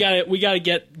we gotta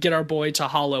get our boy to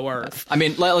Hollow Earth. I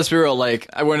mean, let's be real. Like,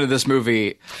 I went into this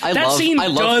movie. I love King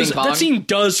Kong. That scene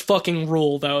does fucking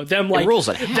rule, though. Them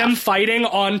fighting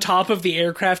on top of the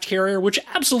aircraft carrier, which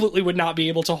absolutely would not be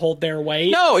able to hold their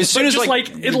weight. No, as soon as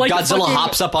Godzilla fucking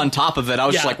hops up on top of it, I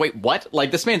was just like, wait, what?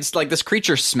 Like this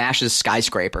creature smashes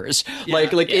skyscrapers.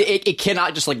 It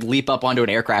cannot just like leap up onto an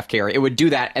aircraft carrier. It would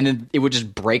do that, and then it would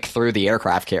just break through the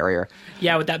aircraft carrier.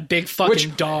 Yeah, with that big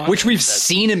fucking dong. Which we've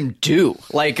seen him do,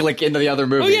 like in the other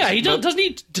movies. Oh yeah, he doesn't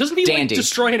he like,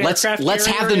 destroy an aircraft carrier? Let's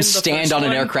have them stand on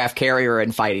an aircraft carrier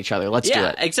and fight each other. Let's do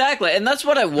it. Yeah, exactly, and that's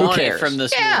what I wanted from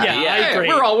this movie. Yeah, I agree.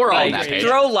 We're all on that page.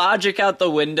 Throw logic out the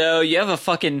window. You have a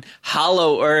fucking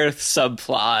Hollow Earth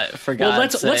subplot, for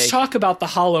God's sake. Let's talk about the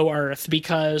Hollow Earth,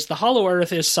 because the Hollow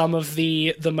Earth is some of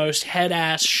the most head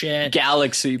ass shit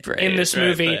galaxy brain in this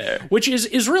movie, which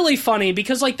is really funny,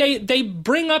 because like they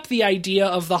bring up the idea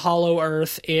of the Hollow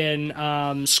Earth in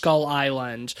Skull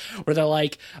Island, where they're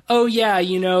like, oh yeah,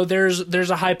 there's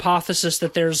a hypothesis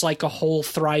that there's like a whole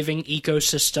thriving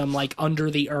ecosystem like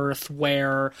under the earth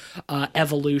where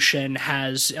evolution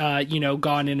has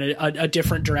gone in a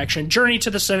different direction. Journey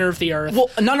to the Center of the Earth. Well,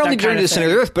 not only Journey to the Center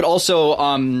of the Earth, but also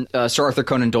Sir Arthur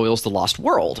Conan Doyle's The Lost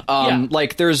World.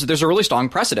 Like there's a really strong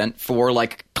precedent for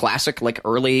like classic like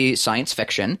early science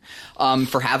fiction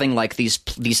for having like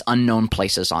these unknown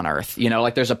places on Earth.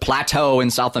 Like there's a plateau in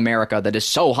South America that is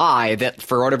so high that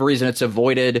for whatever reason it's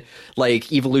avoided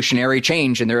like evolutionary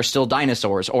change, and there are still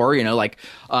dinosaurs. Or Journey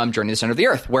to the Center of the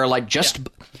Earth, where like just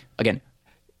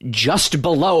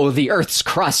below the Earth's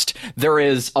crust, there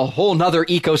is a whole nother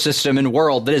ecosystem and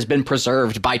world that has been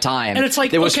preserved by time. And it's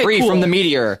like, it was free cool. from the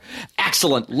meteor.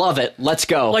 Excellent. Love it. Let's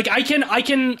go. Like I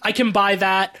can buy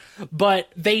that,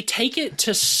 but they take it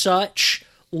to such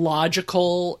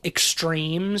logical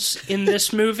extremes in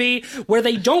this movie where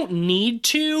they don't need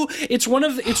to. It's one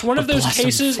of those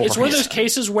cases. It's one of those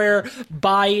cases where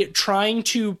by trying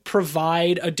to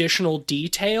provide additional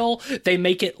detail, they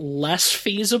make it less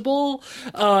feasible.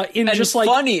 And just like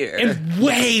funnier, and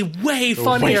way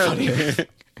funnier.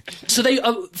 So they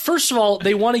first of all,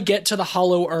 they want to get to the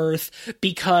Hollow Earth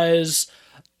because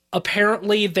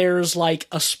apparently there's like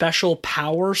a special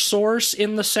power source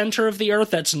in the center of the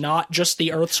Earth that's not just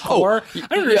the Earth's core.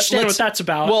 I don't understand what that's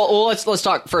about. Well, let's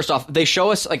talk first off. They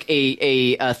show us like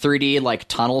a 3D like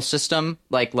tunnel system,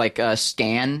 like a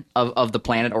scan of the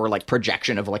planet, or like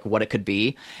projection of like what it could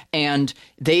be, and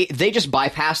they just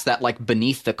bypass that like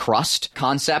beneath the crust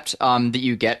concept that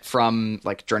you get from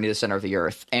like Journey to the Center of the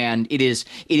Earth, and it is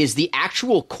the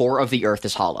actual core of the Earth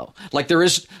is hollow. Like there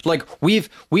is like we've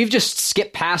just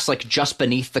skipped past like just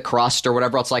beneath the crust or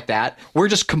whatever else like that. We're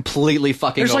just completely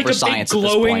fucking There's over like a science big at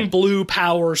this glowing point. blue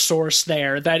power source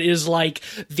there that is like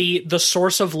the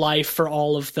source of life for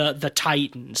all of the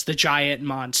titans, the giant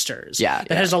monsters.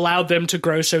 That has allowed them to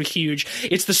grow so huge.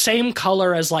 It's the same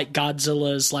color as like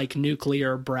Godzilla's like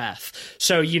nuclear breath.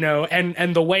 So, you know,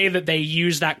 and the way that they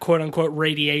use that quote unquote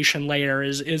radiation layer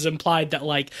is implied that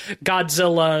like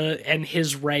Godzilla and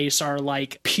his race are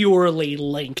like purely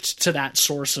linked to that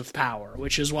source of power,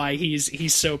 which is why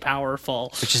he's so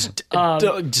powerful. Which is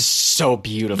just so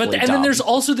beautiful. And then there's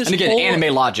also this and again, whole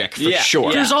anime logic for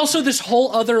sure. There's also this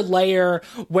whole other layer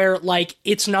where like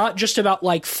it's not just about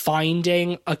like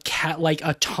finding a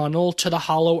tunnel to the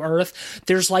hollow Earth.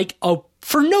 There's like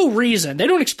for no reason, they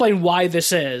don't explain why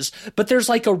this is, but there's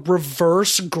like a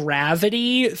reverse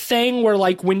gravity thing where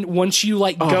like once you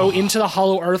like go into the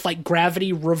hollow Earth, like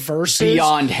gravity reverses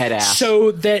beyond head ass,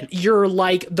 so that you're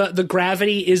like the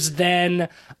gravity is then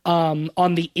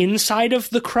on the inside of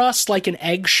the crust, like an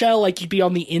eggshell, like you'd be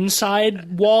on the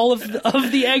inside wall of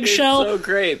the eggshell. It's so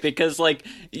great because like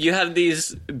you have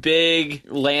these big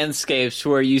landscapes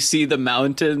where you see the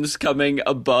mountains coming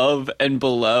above and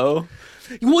below.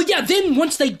 Well, yeah, then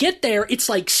once they get there, it's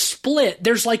like split.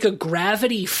 There's like a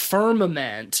gravity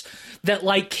firmament that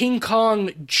like King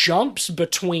Kong jumps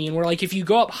between, where like if you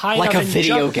go up high like enough a and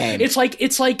video jump, game. It's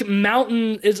like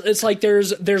mountain. It's like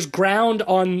there's ground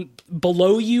on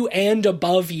below you and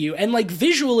above you, and like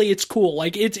visually it's cool.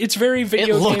 Like it's very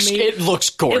video gamey. It looks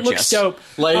gorgeous. It looks dope.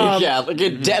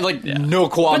 Like no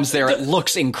qualms there. It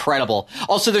looks incredible.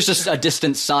 Also, there's just a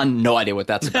distant sun. No idea what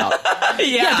that's about.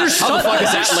 Yeah, there's How the fuck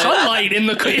is that lit? sunlight in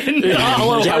the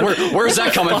hollow. Yeah, where's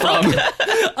that coming from?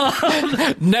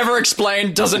 Never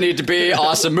explained. Doesn't need to be.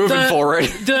 Awesome. Moving forward.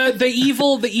 The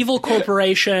evil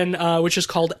corporation, which is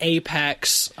called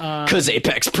Apex, because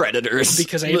Apex Predators.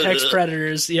 Because Apex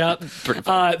Predators. Yep.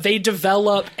 They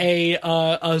develop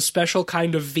a special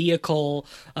kind of vehicle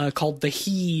called the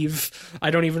Heave.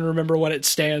 I don't even remember what it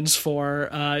stands for.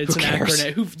 It's an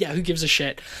acronym. Who gives a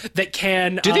shit? That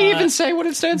can. Do they even say what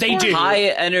it stands for? They do. High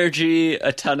energy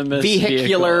autonomous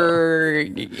vehicular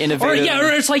innovative.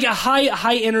 Or it's like a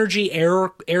high energy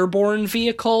airborne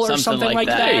vehicle or something like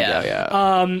that.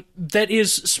 Yeah. That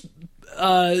is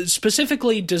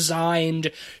specifically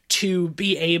designed to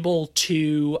be able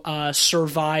to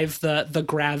survive the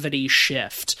gravity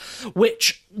shift,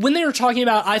 which when they were talking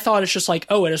about, I thought it's just like,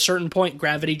 oh, at a certain point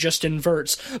gravity just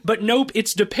inverts, but nope,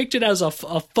 it's depicted as a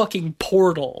fucking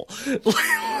portal.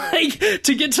 Like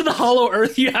to get to the hollow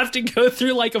Earth, you have to go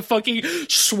through like a fucking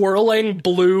swirling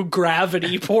blue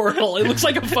gravity portal. It looks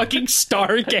like a fucking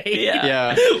Stargate. Yeah.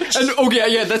 And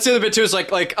that's the other bit too. Is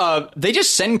like they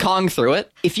just send Kong through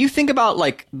it. If you think about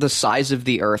like the size of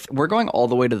the Earth, we're going all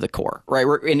the way to the core, right?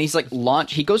 And he's like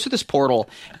he goes through this portal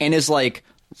and is like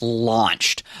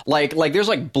launched. Like there's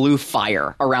like blue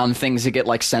fire around things that get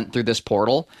like sent through this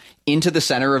portal into the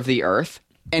center of the Earth,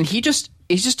 and he's just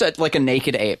like a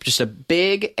naked ape, just a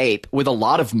big ape with a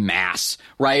lot of mass,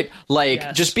 right?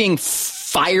 Like just being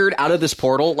fired out of this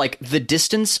portal, like the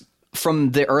distance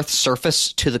from the Earth's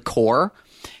surface to the core,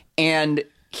 and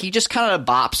he just kind of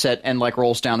bops it and like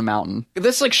rolls down a mountain.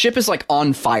 This like ship is like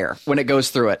on fire when it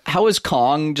goes through it. How is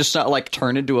Kong just not like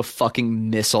turned into a fucking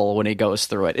missile when he goes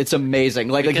through it? It's amazing.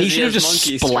 Like he should have just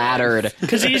splattered.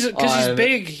 Because he's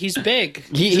big. He's big.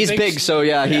 He's big. So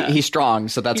he's strong.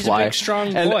 So that's why. He's a big,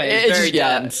 strong and boy. It's very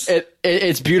dense.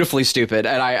 It's beautifully stupid,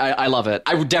 and I love it.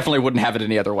 I definitely wouldn't have it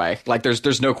any other way. Like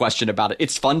there's no question about it.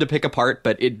 It's fun to pick apart,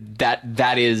 but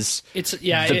that is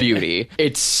the beauty.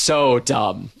 It's so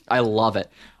dumb. I love it.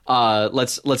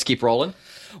 Let's keep rolling.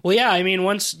 Well, yeah, I mean,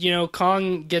 once,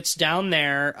 Kong gets down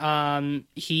there,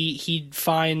 he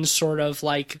finds sort of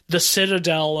like the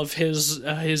citadel of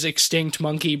his extinct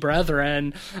monkey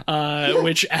brethren,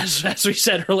 which, as we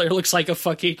said earlier, looks like a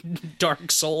fucking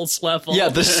Dark Souls level. Yeah,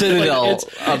 the citadel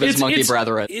of his monkey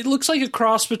brethren. It looks like a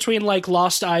cross between like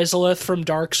Lost Izalith from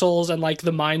Dark Souls and like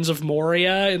the Mines of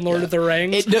Moria in Lord of the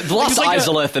Rings. Lost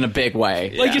Izalith in a big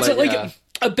way.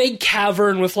 A big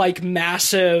cavern with like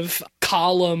massive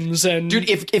columns and dude,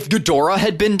 if Ghidorah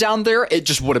had been down there, it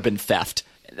just would have been theft.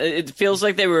 it feels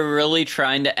like they were really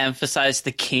trying to emphasize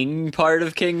the king part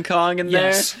of King Kong in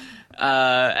Yes. there.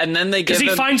 And then they give Because he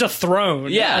him finds a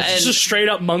throne. Yeah, It's and- just a straight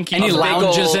up monkey. And he throne. big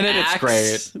lounges old in it, it's axe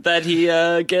great. that he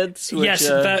gets. Which, Yes,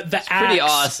 the it's axe, pretty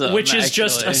awesome, which is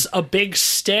just actually. a big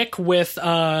stick with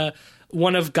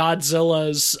one of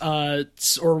Godzilla's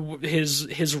or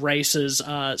his race's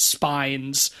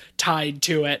spines tied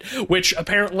to it, which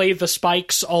apparently the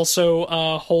spikes also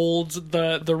hold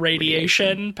the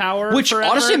radiation power. Which forever.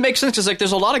 honestly makes sense because like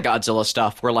there's a lot of Godzilla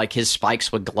stuff where like his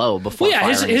spikes would glow before Well,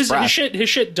 yeah, firing his breath. his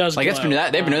shit does Like glow. it's been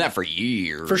that they've been doing that for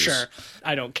years. for sure.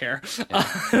 I don't care.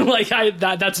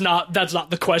 That's not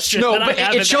the question. No, that but I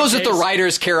have in it shows that the case.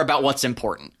 writers care about what's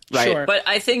important, right? Sure. But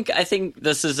I think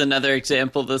this is another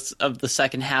example of the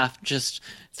second half just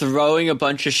throwing a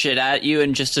bunch of shit at you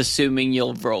and just assuming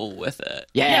you'll roll with it.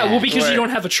 Yeah, well, because Where- you don't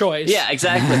have a choice. Yeah,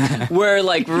 exactly. Where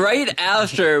like right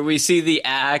after we see the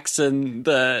axe and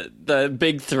the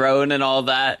big throne and all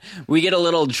that, we get a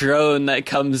little drone that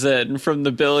comes in from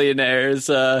the billionaire's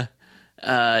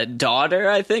daughter,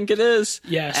 I think it is.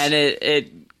 Yes. And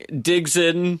it digs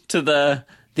into the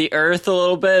earth a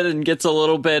little bit and gets a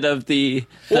little bit of the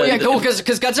Well, yeah, cool, because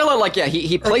Godzilla, like, yeah,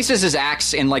 he places his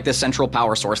axe in, like, the central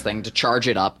power source thing to charge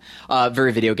it up,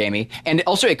 very video gamey, and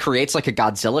also it creates, like, a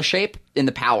Godzilla shape in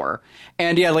the power,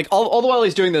 and yeah, like, all the while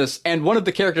he's doing this, and one of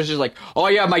the characters is like, oh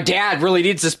yeah, my dad really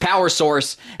needs this power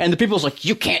source, and the people's like,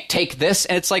 you can't take this,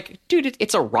 and it's like, dude,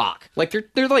 it's a rock, like,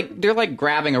 they're like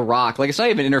grabbing a rock, like, it's not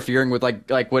even interfering with,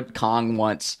 like what Kong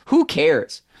wants, who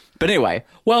cares? But anyway.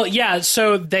 Well, yeah,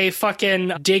 so they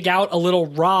fucking dig out a little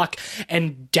rock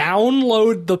and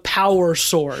download the power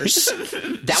source.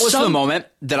 That was the moment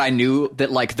that I knew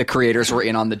that, like, the creators were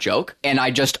in on the joke, and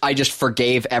I just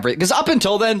forgave everything. Because up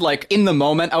until then, like, in the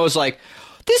moment, I was like,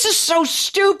 this is so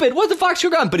stupid. What the fuck's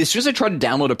going on? But as soon as I tried to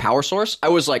download a power source, I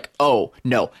was like, oh,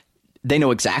 no. They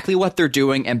know exactly what they're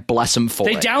doing, and bless them for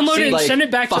They it. download it and Like, send it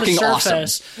back to the fucking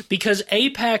surface awesome. because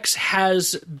Apex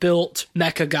has built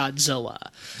Mechagodzilla.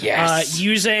 Yes.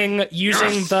 Using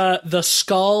the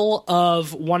skull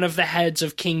of one of the heads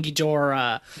of King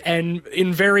Ghidorah, and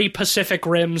in very Pacific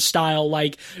Rim style,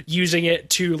 like using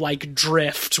it to like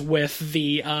drift with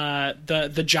the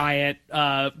giant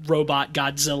robot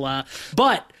Godzilla.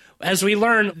 But as we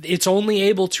learn, it's only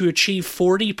able to achieve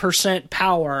 40%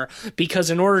 power because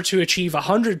in order to achieve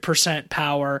 100%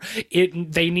 power,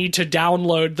 they need to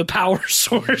download the power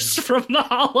source from the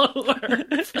Hollow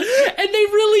Earth. And they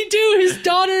really do. His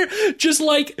daughter just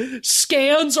like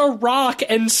scans a rock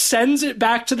and sends it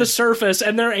back to the surface,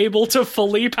 and they're able to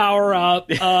fully power up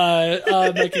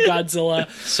Mechagodzilla.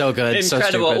 So good. incredible. So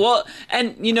stupid. Well,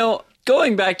 and you know,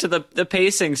 going back to the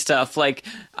pacing stuff, like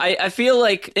I feel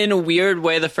like in a weird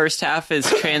way the first half is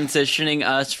transitioning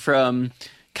us from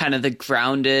kind of the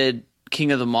grounded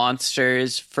King of the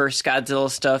Monsters first Godzilla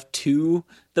stuff to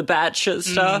the batshit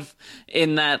stuff,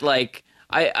 in that like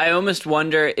I almost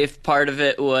wonder if part of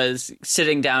it was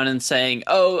sitting down and saying,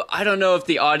 oh, I don't know if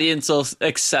the audience will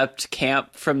accept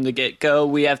camp from the get-go.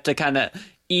 We have to kind of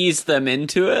ease them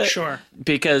into it. Sure.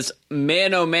 Because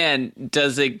man, oh man,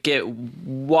 does it get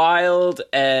wild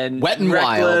and Wet and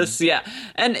reckless. wild. Yeah.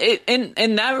 And it,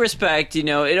 in that respect, you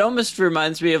know, it almost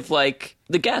reminds me of like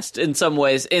The Guest in some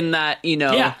ways, in that, you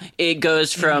know, Yeah. it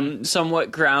goes from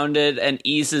somewhat grounded and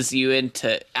eases you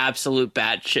into absolute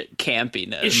batshit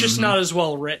campiness. It's just not as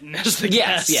well written as the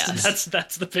Yes, Guest. yes.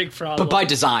 That's the big problem. But by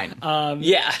design.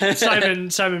 yeah.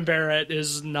 Simon Barrett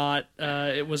is not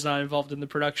it was not involved in the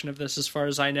production of this as far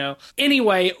as I know.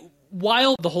 Anyway,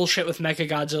 while the whole shit with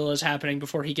Mechagodzilla is happening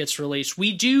before he gets released,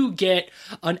 we do get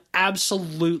an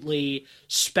absolutely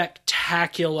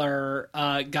spectacular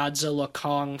Godzilla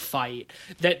Kong fight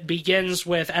that begins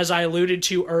with, as I alluded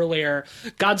to earlier,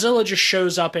 Godzilla just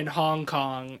shows up in Hong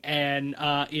Kong and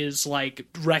is like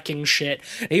wrecking shit.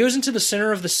 And he goes into the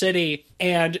center of the city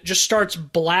and just starts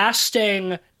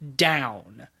blasting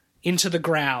down into the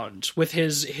ground with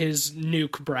his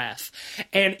nuke breath.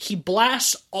 And he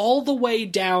blasts all the way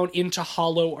down into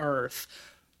Hollow Earth,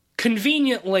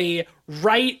 conveniently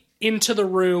right into the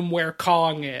room where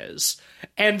Kong is.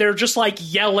 And they're just like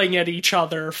yelling at each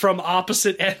other from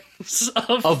opposite ends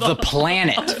of the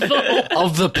planet.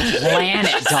 Of the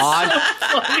planet, dog.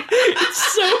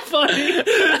 It's so funny.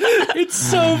 It's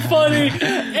so funny.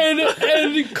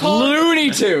 And Kong, Looney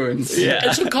Tunes.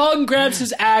 and so Kong grabs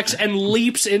his axe and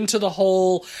leaps into the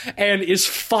hole and is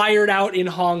fired out in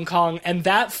Hong Kong. And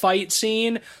that fight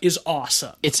scene is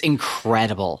awesome. It's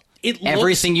incredible.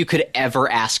 everything you could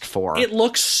ever ask for. It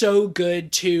looks so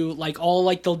good too, like all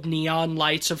like the neon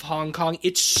lights of Hong Kong.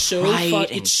 It's so fun.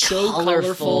 It's so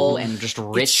colorful and just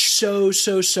rich.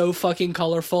 It's so fucking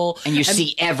colorful. And you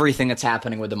see everything that's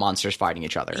happening with the monsters fighting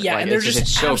each other. Yeah, like, and they're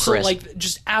it's so crisp. like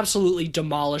just absolutely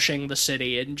demolishing the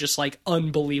city in just like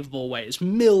unbelievable ways.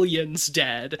 Millions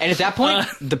dead. And at that point,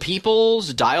 the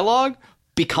people's dialogue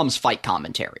becomes fight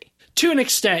commentary. To an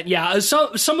extent, yeah.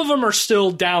 Some of them are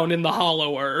still down in the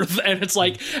Hollow Earth, and it's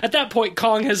like at that point,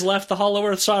 Kong has left the Hollow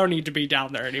Earth, so I don't need to be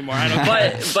down there anymore. I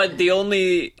don't. But the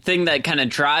only thing that kind of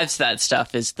drives that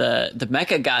stuff is the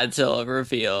Mechagodzilla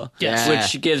reveal, Yes.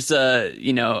 which gives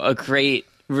a great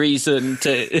reason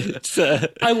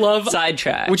to I love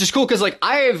sidetrack. Which is cool because, like,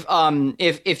 I've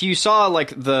if you saw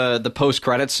like the post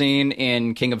credit scene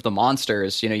in King of the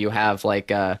Monsters, you have like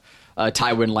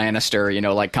Tywin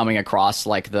Lannister, like coming across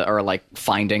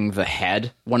finding the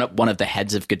head, one of the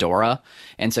heads of Ghidorah,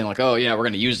 and saying like, oh yeah, we're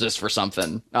going to use this for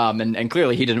something. And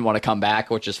clearly he didn't want to come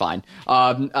back, which is fine.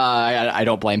 I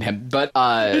don't blame him, but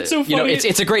it's so funny.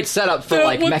 It's a great setup for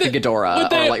Mecha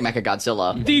Ghidorah or like Mecha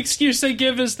Godzilla. The excuse they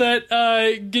give is that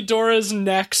Ghidorah's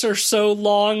necks are so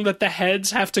long that the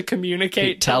heads have to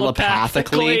communicate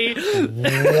telepathically.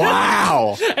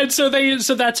 Wow. And so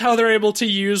that's how they're able to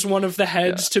use one of the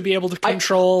heads to be able to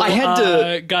control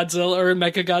Godzilla or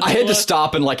Mechagodzilla. I had to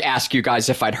stop and like ask you guys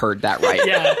if I'd heard that right.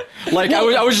 Yeah. Like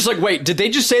I was just like, wait, did they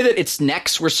just say that its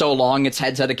necks were so long its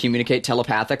heads had to communicate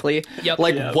telepathically? Yep.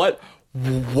 What?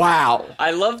 Wow.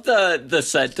 I love the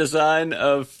set design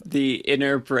of the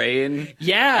inner brain.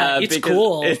 Yeah, it's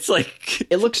cool. It's like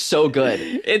it looks so good.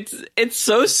 It's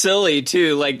so silly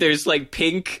too. Like there's like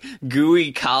pink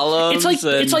gooey columns.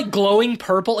 It's like glowing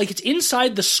purple. Like it's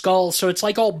inside the skull, so it's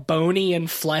like all bony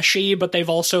and fleshy, but they've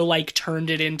also like turned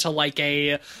it into like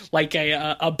a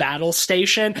battle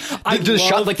station.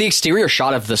 The exterior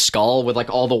shot of the skull with like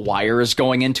all the wires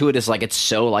going into it is like it's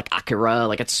so like Akira,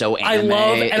 like it's so anime.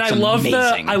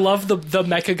 I love the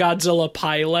Mechagodzilla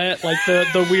pilot, like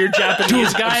the weird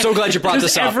Japanese guy. I'm so glad you brought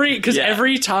this up.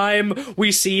 Every time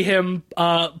we see him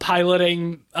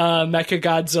piloting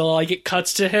Mechagodzilla, like it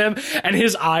cuts to him and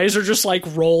his eyes are just like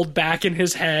rolled back in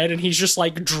his head and he's just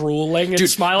like drooling and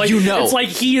smiling. It's like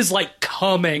he is like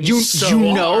coming.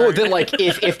 Hard. That like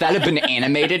if that had been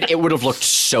animated, it would have looked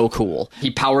so cool. He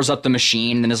powers up the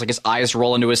machine and his eyes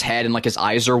roll into his head and like his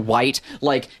eyes are white.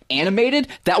 Like animated,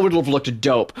 that would have looked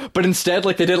dope. But instead,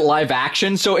 like they did it live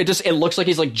action, so it looks like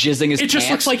he's like jizzing his pants. It just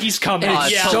looks like he's coming.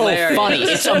 And it's so funny.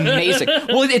 It's amazing.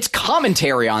 Well, it's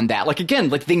commentary on that. Like again,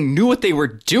 like they knew what they were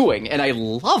doing, and I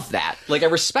love that. Like I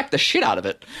respect the shit out of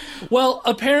it. Well,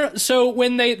 so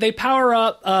when they power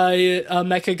up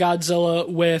Mechagodzilla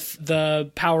with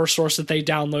the power source that they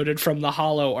downloaded from the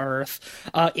Hollow Earth,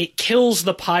 it kills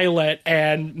the pilot,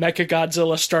 and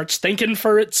Mechagodzilla starts thinking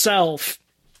for itself.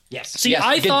 Yes. See,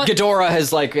 I thought Ghidorah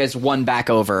has won back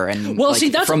over and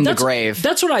that's from the grave.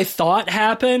 That's what I thought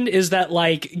happened. Is that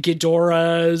like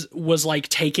Ghidorah was like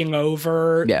taking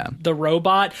over the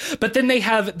robot, but then they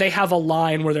have a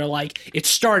line where they're like, it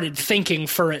started thinking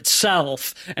for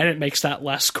itself, and it makes that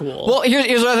less cool. Well,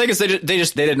 here's what I think is they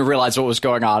didn't realize what was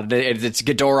going on. It's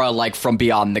Ghidorah like from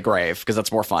beyond the grave because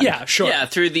that's more fun. Yeah, sure. Yeah,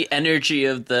 through the energy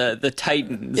of the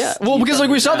Titans. Yeah, well, because like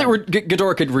we saw that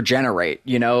Ghidorah could regenerate,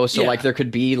 so like there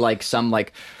could be like some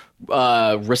like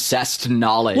recessed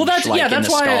knowledge. Well, that's why that's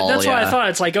why I thought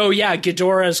it's like, oh yeah,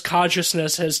 Ghidorah's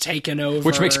consciousness has taken over,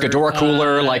 which makes Ghidorah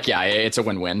cooler. It's a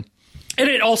win-win. And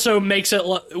it also makes it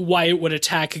why it would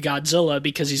attack Godzilla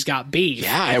because he's got beef.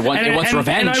 Yeah, it wants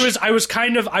revenge. And I was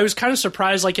kind of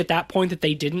surprised, like at that point, that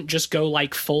they didn't just go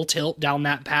like full tilt down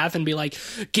that path and be like,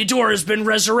 Ghidorah's been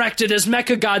resurrected as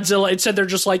Mechagodzilla. Instead, they're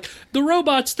just like, the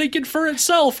robot's thinking for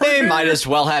itself. They might as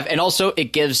well have, and also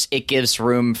it gives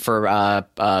room for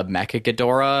Mecha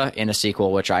Ghidorah in a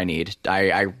sequel, which I need.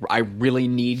 I really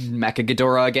need Mecha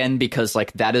Ghidorah again because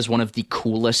like that is one of the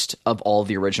coolest of all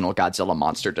the original Godzilla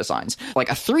monster designs. Like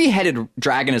a 3-headed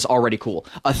dragon is already cool.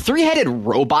 A 3-headed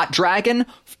robot dragon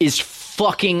is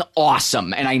fucking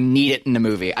awesome, and I need it in the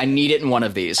movie. I need it in one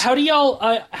of these. How do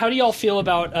y'all feel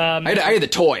about? I had the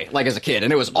toy like as a kid,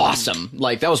 and it was awesome.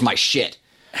 Like that was my shit.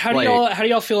 How do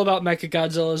y'all feel about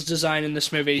Mechagodzilla's design in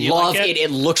this movie? Love it.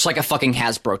 It looks like a fucking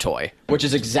Hasbro toy, which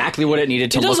is exactly what it needed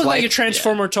to look like. It does look like a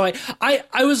Transformer toy.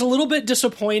 I was a little bit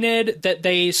disappointed that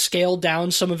they scaled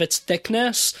down some of its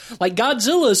thickness. Like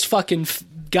Godzilla's fucking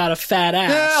got a fat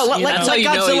ass. Yeah, let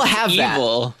Godzilla have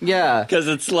evil. That. Yeah, because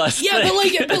it's less. Yeah,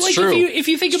 thick. but like if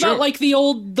you think about like the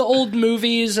old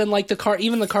movies and like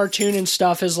even the cartoon and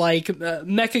stuff is like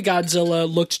Mechagodzilla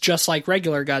looked just like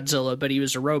regular Godzilla, but he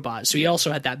was a robot, so he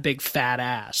also had that big fat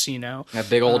ass, That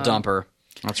big old dumper.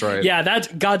 That's right. Yeah, that's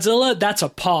Godzilla. That's a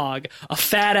pog. A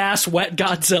fat ass wet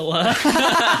Godzilla.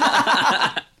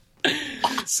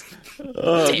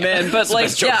 Oh man, but like,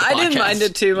 joke yeah, of the I didn't podcast. mind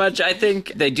it too much. I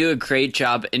think they do a great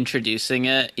job introducing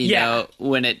it, you know,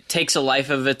 when it takes a life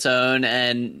of its own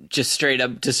and just straight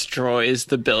up destroys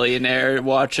the billionaire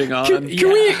watching on. Can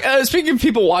we, speaking of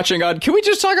people watching on, can we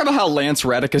just talk about how Lance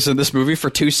Reddick is in this movie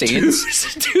for 2 scenes?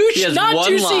 He has not one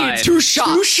 2 line. scenes. 2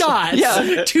 shots. 2 shots.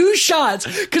 Yeah. 2 shots.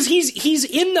 Because he's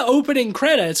in the opening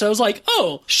credits. I was like,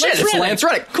 oh, Shit, it's Lance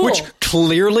Reddick. Cool. Which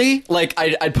clearly, like,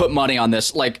 I'd put money on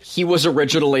this. Like, he was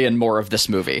originally in more of this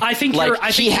movie. I think like, you're-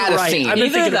 I think he had you're a right. scene. I've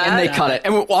been thinking about and they that. cut it.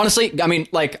 And honestly, I mean,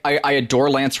 like, I adore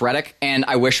Lance Reddick, and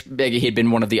I wish he'd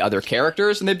been one of the other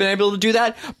characters and they'd been able to do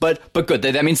that. But good.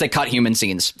 That means they cut human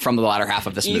scenes from the latter half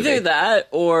of this movie. Either that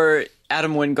or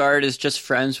Adam Wingard is just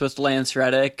friends with Lance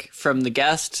Reddick from The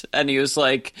Guest, and he was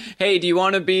like, hey, do you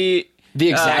want to be The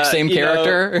exact same you know,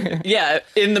 character? yeah,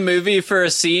 in the movie for a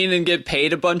scene and get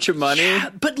paid a bunch of money.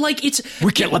 But like it's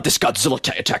We can't let this Godzilla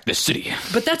attack this city.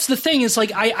 but that's the thing is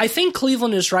like I think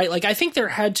Cleveland is right. Like I think there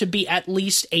had to be at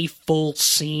least a full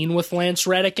scene with Lance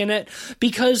Reddick in it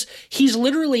because he's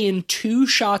literally in 2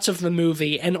 shots of the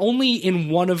movie and only in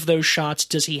one of those shots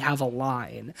does he have a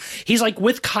line. He's like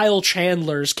with Kyle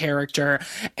Chandler's character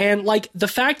and like the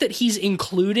fact that he's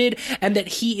included and that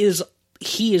he is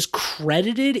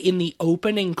credited in the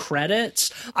opening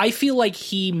credits, I feel like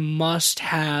he must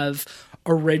have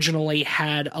originally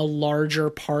had a larger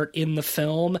part in the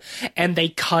film and they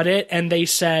cut it and they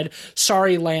said,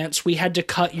 sorry Lance, we had to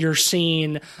cut your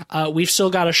scene, we've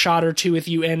still got a shot or 2 with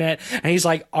you in it. And he's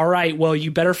like, all right, well you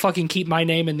better fucking keep my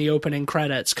name in the opening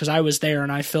credits because I was there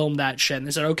and I filmed that shit. And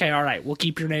they said, okay, all right, we'll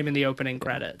keep your name in the opening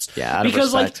credits. Yeah, out of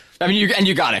because respect. I mean,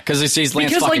 you got it because he's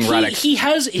Lance because fucking like Reddick. he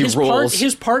has his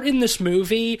rules. part in this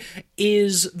movie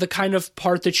is the kind of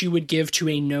part that you would give to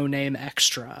a no-name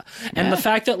extra. And the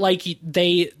fact that like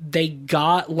they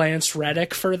got Lance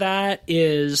Reddick for that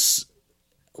is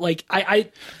like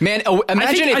Man,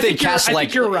 imagine I if they think you're- cast I like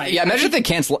think you're right. Yeah, imagine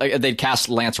if they'd cast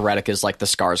Lance Reddick as like the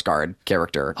Skarsgård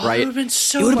character, right? it would have been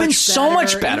so It would have much been so better.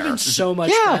 much It would better. have been so much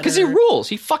Yeah, because he better. rules.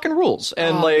 He fucking rules.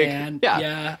 And Oh, like, man.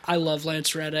 yeah. I love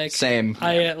Lance Reddick. Same.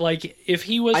 I like if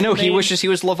he was I know the he main- wishes he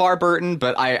was LeVar Burton,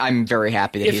 but I'm very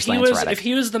happy that he's Lance Reddick. if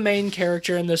he was the main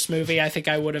character in this movie, I think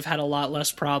I would have had a lot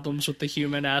less problems with the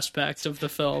human aspect of the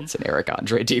film. It's an Eric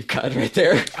Andre deep cut right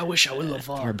there. I wish I would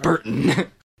LeVar Burton.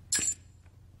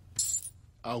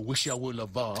 I wish I would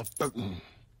LeVar Burton.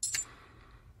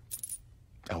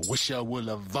 I wish I would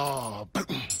LeVar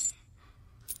Burton.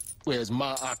 Where's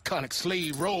my iconic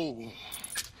slave role?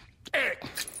 Hey,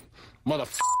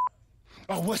 motherfucker.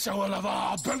 I wish I would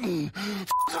LeVar Burton.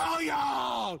 All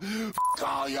y'all.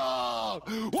 All y'all.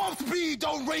 Warp speed,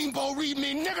 don't rainbow read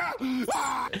me, nigga.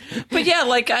 Ah. But yeah,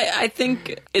 like I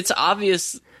think it's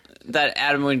obvious that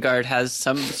Adam Wingard has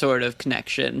some sort of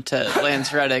connection to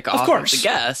Lance Reddick off course. of The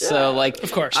Guest. So like,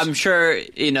 Of course. I'm sure,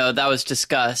 you know, that was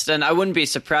discussed, and I wouldn't be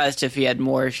surprised if he had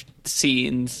more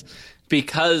scenes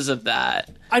because of that.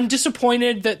 I'm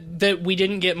disappointed that we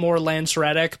didn't get more Lance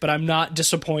Reddick, but I'm not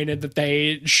disappointed that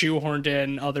they shoehorned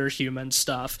in other human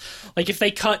stuff. Like if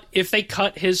they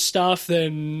cut his stuff,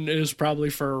 then it was probably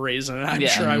for a reason. I'm Yeah.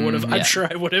 sure I would have. Yeah. I'm sure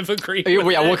I would have agreed. Yeah,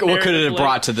 with that what could it have narratively.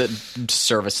 brought to the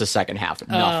service the second half?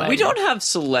 Nothing. We don't have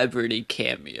celebrity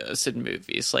cameos in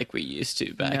movies like we used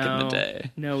to back in the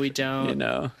day. No, we don't. You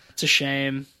know, It's a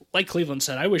shame. Like Cleveland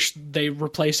said, I wish they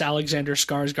replaced Alexander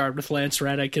Skarsgård with Lance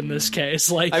Reddick in this case.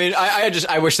 Like, I mean,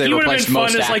 I wish they he would have replaced been fun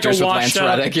most as like a actors with Lance washed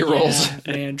up. Reddick. He rules.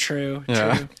 Yeah, man, true.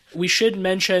 Yeah. True. We should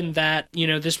mention that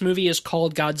this movie is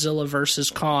called Godzilla versus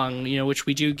Kong. Which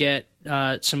we do get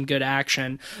some good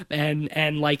action,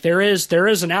 and like there is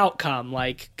an outcome.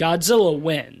 Like Godzilla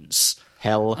wins.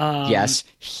 Hell yes,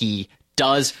 he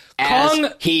does. As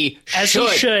Kong- he as he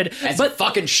should. As But- he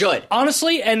fucking should.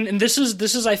 Honestly, and this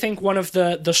is I think one of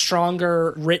the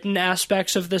stronger written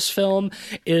aspects of this film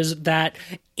is that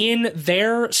in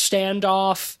their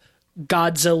standoff,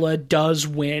 Godzilla does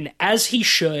win, as he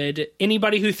should.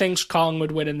 Anybody who thinks Kong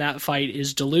would win in that fight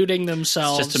is deluding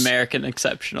themselves. just American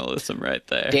exceptionalism right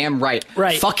there. Damn right.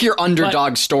 Right. Fuck your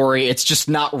underdog story. It's just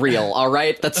not real, all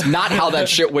right? That's not how that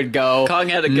shit would go. Kong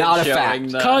had a good not showing, a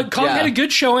fact. though. Kong Yeah. had a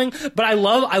good showing, but I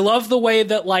love the way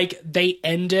that like they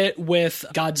end it with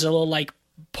Godzilla like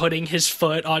putting his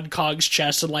foot on Kong's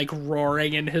chest and like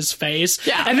roaring in his face.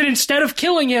 Yeah. And then instead of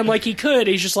killing him like he could,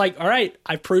 he's just like, all right,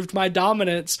 I proved my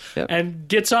dominance. Yep. And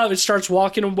gets up and starts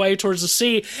walking away towards the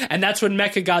sea. And that's when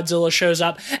Mechagodzilla shows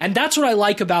up. And that's what I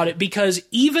like about it, because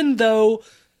even though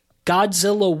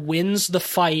Godzilla wins the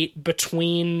fight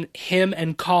between him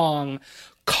and Kong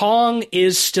Kong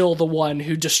is still the one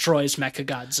who destroys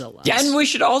Mechagodzilla. Yes. And we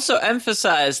should also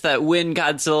emphasize that when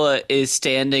Godzilla is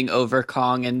standing over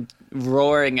Kong and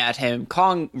roaring at him,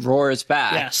 Kong roars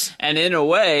back. Yes. And in a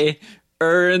way,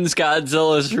 earns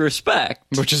Godzilla's respect.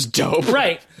 Which is dope.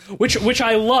 Right. Which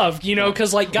I loved,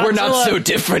 because like Godzilla, We're not so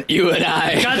different, you and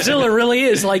I. Godzilla really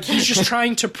is like he's just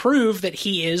trying to prove that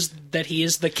he is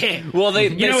the king. Well, they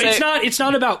it's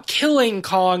not about killing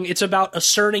Kong, it's about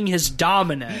asserting his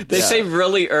dominance. They say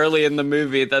really early in the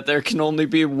movie that there can only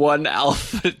be one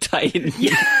alpha titan.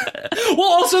 Well,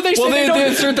 also they say they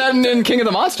insert that in King of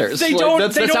the Monsters. They don't-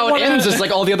 That's they don't how it wanna- ends. Is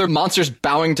like all the other monsters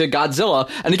bowing to Godzilla.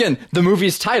 And again, the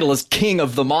movie's title is King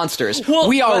of the Monsters. Well,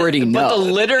 we already know. But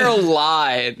the literal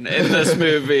line in this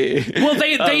movie. Well,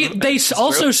 they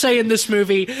also say in this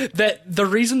movie that the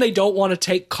reason they don't want to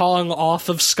take Kong off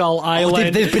of Skull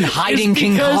Island, they've been hiding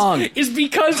King Kong. is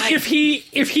because if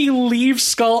he leaves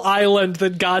Skull Island,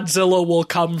 then Godzilla will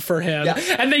come for him,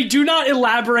 and they do not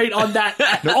elaborate on that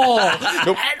at all.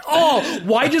 At all.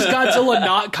 Why does Godzilla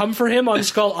not come for him on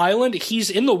Skull Island? He's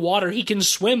in the water. He can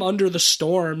swim under the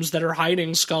storms that are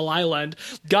hiding Skull Island.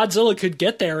 Godzilla could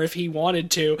get there if he wanted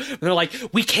to. And they're like,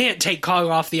 we can't take Kong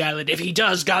off the island. If he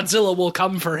does, Godzilla will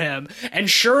come for him. And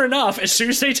sure enough, as soon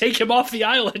as they take him off the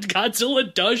island,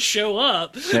 Godzilla does show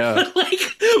up. Yeah. But like,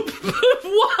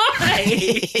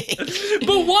 why?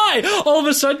 But why? All of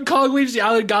a sudden, Kong leaves the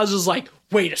island, Godzilla's like,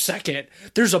 wait a second,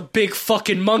 there's a big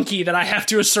fucking monkey that I have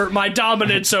to assert my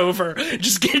dominance over.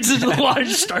 Just gets into the water,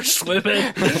 just starts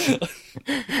swimming.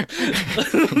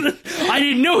 I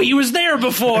didn't know he was there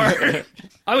before.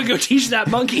 I would go teach that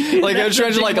monkey. Like I'm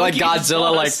trying to like monkey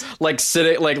Godzilla boss. like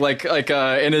sitting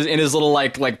in his little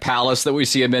like palace that we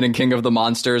see him in King of the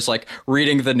Monsters, like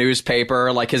reading the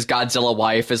newspaper. Like his Godzilla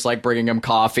wife is like bringing him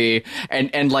coffee,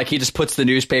 and like he just puts the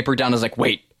newspaper down and is like,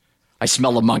 wait, I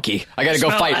smell a monkey. I gotta go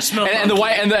fight. And the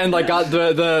wife and like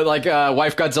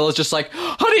wife Godzilla's just like,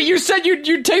 honey, you said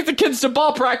you'd take the kids to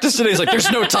ball practice today. He's like,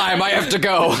 there's no time. I have to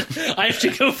go. I have to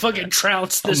go fucking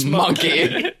trounce this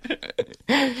monkey.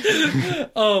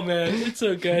 Oh man, it's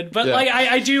so good. But like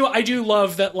I do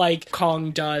love that like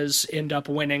Kong does end up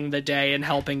winning the day and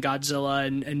helping Godzilla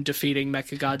and defeating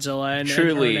Mechagodzilla and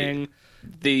Truly. and earning.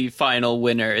 The final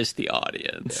winner is the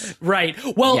audience. Right.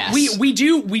 Well, Yes.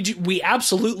 we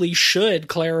absolutely should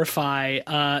clarify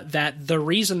that the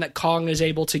reason that Kong is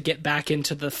able to get back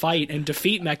into the fight and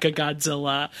defeat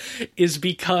Mechagodzilla is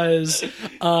because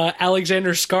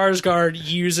Alexander Skarsgård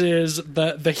uses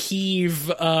the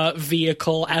heave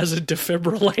vehicle as a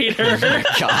defibrillator.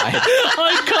 God,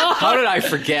 On Kong. how did I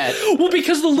forget? Well,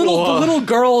 because the little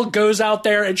girl goes out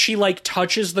there and she like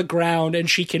touches the ground and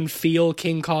she can feel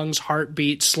King Kong's heartbeat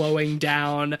slowing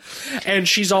down, and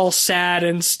she's all sad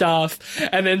and stuff.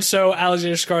 And then so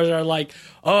Alexander Skarsgård like,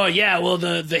 oh yeah, well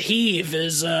the heave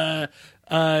is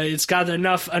it's got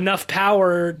enough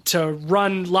power to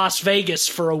run Las Vegas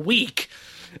for a week.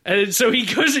 And so he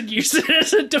goes and uses it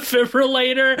as a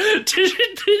defibrillator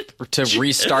To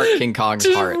restart King Kong's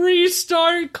heart.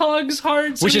 restart Kong's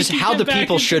heart, so Which he is can how get the back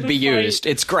people into should the be fight. used.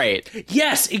 It's great.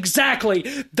 Yes, exactly.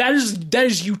 That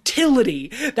is utility.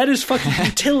 That is fucking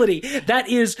utility. That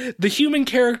is the human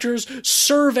characters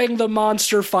serving the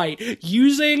monster fight,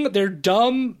 using their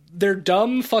dumb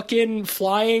fucking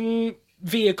flying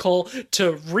vehicle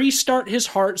to restart his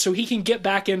heart so he can get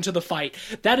back into the fight.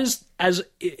 That is, as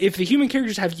if the human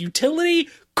characters have utility,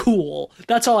 cool.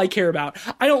 That's all I care about.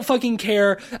 I don't fucking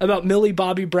care about Millie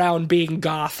Bobby Brown being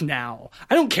goth now.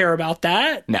 I don't care about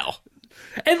that. No.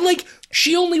 And, like,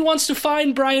 she only wants to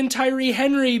find Brian Tyree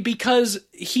Henry because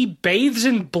he bathes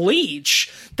in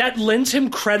bleach. That lends him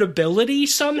credibility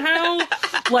somehow.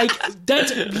 Like,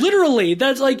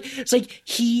 it's like,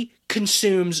 he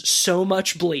consumes so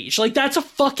much bleach. Like, that's a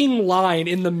fucking line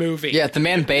in the movie. Yeah, the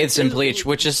man bathes in bleach,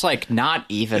 which is, like, not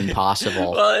even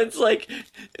possible. Well, it's like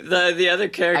the other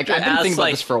character I've been asks, thinking about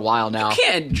like, this for a while now. you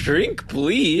can't drink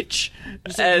bleach.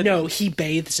 And, No, he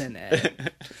bathes in it.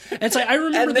 And it's like, I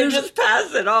remember and they there's... just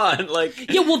pass it on.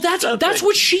 Like, Yeah, well, that's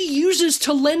what she uses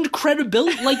to lend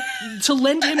credibility, like to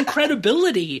lend him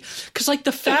credibility. Because like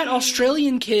the fat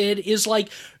Australian kid is like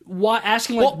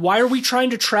asking like, why are we trying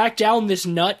to track down this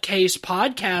nutcase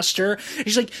podcaster? And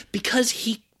she's like, because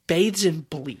he bathes in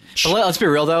bleach. But let's be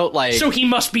real though, like, So he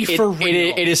must be for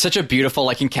real. It is such a beautiful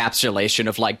like encapsulation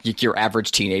of like your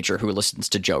average teenager who listens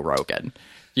to Joe Rogan.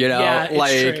 You know, Yeah,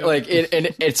 it's true.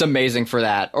 it's amazing for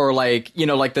that. Or like, you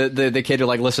know, like the kid who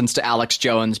like listens to Alex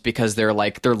Jones because they're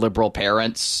like their liberal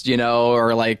parents, you know,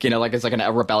 or like, you know, like it's like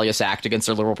a rebellious act against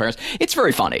their liberal parents. It's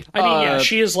very funny. I mean, yeah,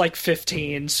 she is like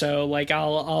 15, so like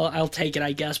I'll take it,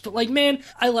 I guess. But like, man,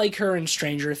 I like her in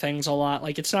Stranger Things a lot.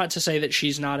 Like, it's not to say that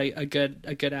she's not a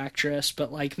good actress,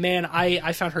 but like, man,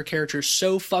 I found her character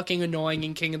so fucking annoying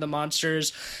in King of the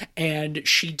Monsters, and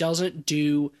she doesn't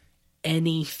do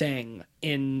anything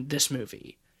in this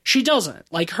movie. She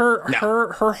doesn't. Like, her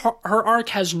arc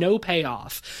has no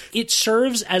payoff. It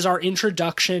serves as our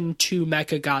introduction to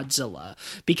Mechagodzilla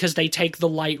because they take the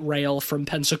light rail from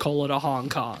Pensacola to Hong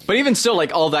Kong. But even still,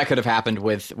 like, all that could have happened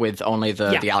with only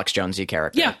the Alex Jonesy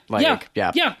character.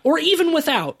 Yeah. Or even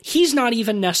without. He's not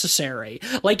even necessary.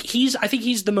 Like, I think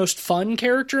he's the most fun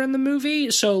character in the movie.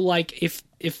 So, like, if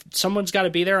someone's got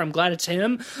to be there, I'm glad it's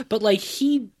him. But, like,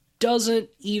 he's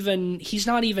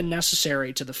not even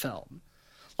necessary to the film.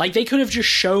 Like, they could have just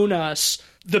shown us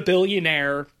the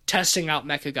billionaire testing out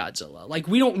Mechagodzilla. Like,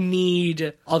 we don't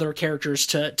need other characters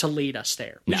to lead us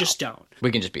there. We just don't.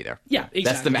 We can just be there. Yeah, exactly.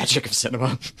 That's the magic of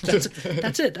cinema. That's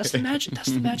it. That's the magic.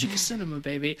 That's the magic of cinema,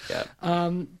 baby. Yeah.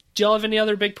 Do y'all have any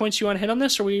other big points you want to hit on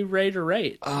this, or are we ready to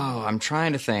rate? Oh, I'm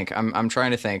trying to think. I'm trying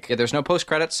to think. Yeah, there's no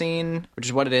post-credit scene, which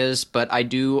is what it is, but I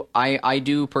do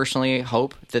personally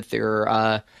hope that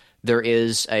there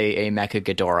is a Mecha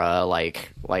Ghidorah,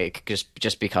 like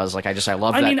just because like I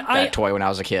love that toy when I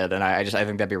was a kid, and I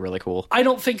think that'd be really cool. I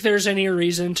don't think there's any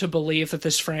reason to believe that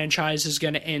this franchise is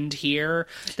going to end here.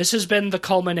 This has been the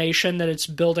culmination that it's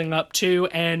building up to,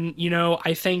 and you know,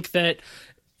 I think that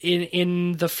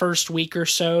in the first week or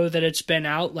so that it's been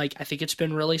out, like, I think it's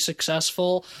been really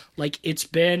successful. Like, it's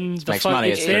been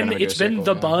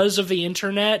the buzz of the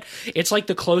internet. It's like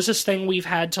the closest thing we've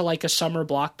had to like a summer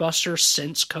blockbuster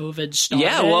since COVID started.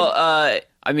 Yeah, well,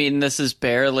 I mean, this is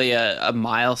barely a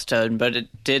milestone, but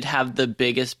it did have the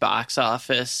biggest box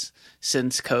office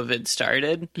since COVID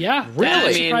started. Yeah,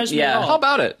 really? Surprised me at all. How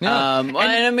about it? Yeah. And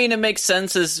I mean, it makes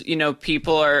sense as, you know,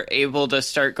 people are able to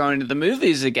start going to the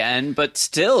movies again, but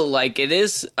still, like, it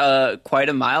is quite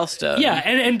a milestone. Yeah,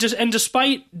 and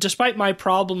despite my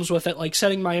problems with it, like,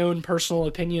 setting my own personal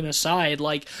opinion aside,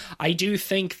 like, I do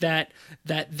think that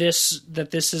this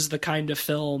is the kind of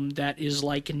film that is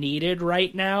like needed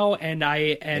right now,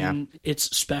 and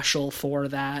it's special for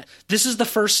that. This is the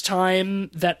first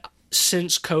time that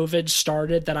since COVID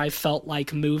started that I felt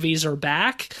like movies are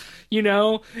back, you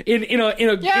know, in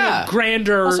a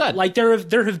grander, well, like there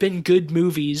have been good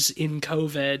movies in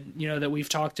COVID, you know, that we've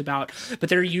talked about, but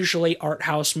they're usually art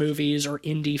house movies or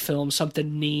indie films,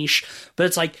 something niche. But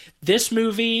it's like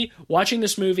watching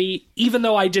this movie, even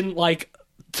though I didn't like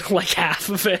half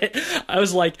of it, I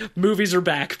was like, movies are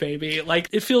back, baby. Like,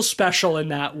 it feels special in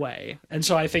that way. And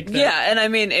so I think that... Yeah, and I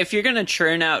mean, if you're gonna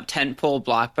churn out tentpole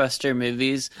blockbuster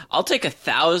movies, I'll take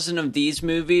 1,000 of these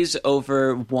movies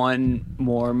over one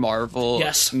more Marvel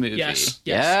movie. Yes,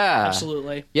 yeah,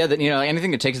 absolutely. Yeah, you know,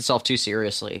 anything that takes itself too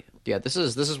seriously. Yeah, this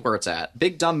is where it's at.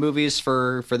 Big dumb movies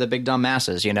for the big dumb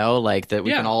masses, you know, like that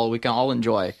we can all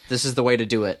enjoy. This is the way to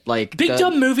do it. Like big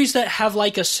dumb movies that have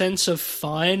like a sense of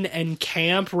fun and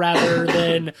camp rather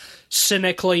than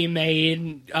cynically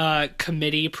made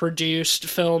committee produced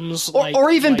films, or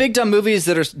even big dumb movies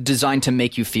that are designed to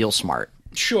make you feel smart.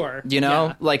 Sure, you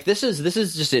know, like this is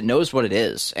just, it knows what it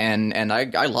is, and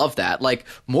I love that. Like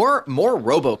more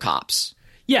RoboCops.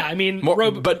 Yeah, I mean,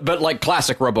 but like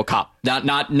classic RoboCop,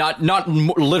 not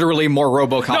literally more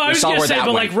RoboCop. No, I was going to say,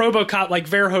 but like RoboCop, like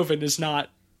Verhoeven is not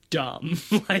dumb.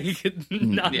 Like,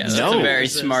 not it's a very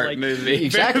smart movie.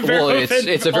 Exactly. Well,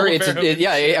 it's a very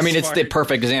I mean, it's the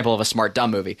perfect example of a smart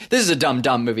dumb movie. This is a dumb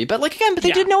movie, but like again,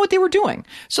 they did know what they were doing.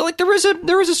 So like there was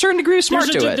a certain degree of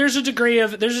smart to it. There's a degree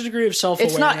of self-awareness.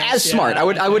 It's not as smart.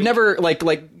 I would never like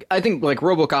I think like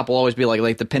RoboCop will always be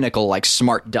like the pinnacle like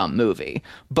smart dumb movie,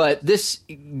 but this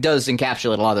does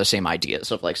encapsulate a lot of the same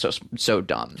ideas of like so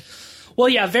dumb. Well,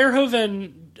 yeah,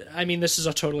 Verhoeven. I mean, this is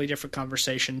a totally different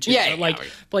conversation too. Yeah, but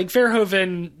like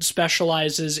Verhoeven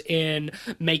specializes in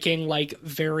making like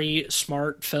very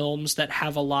smart films that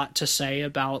have a lot to say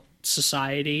about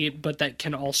society, but that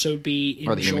can also be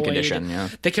enjoyed. Or the human condition, yeah.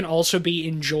 That can also be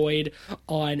enjoyed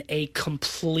on a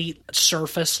complete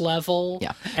surface level.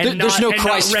 Yeah, there's no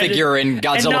Christ figure in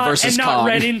Godzilla versus Kong. Not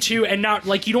read into, and not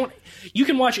like you don't. You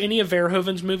can watch any of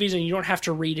Verhoeven's movies and you don't have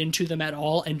to read into them at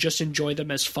all and just enjoy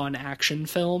them as fun action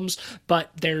films.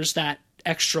 But there's that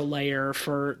extra layer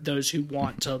for those who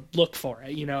want to look for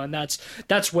it, and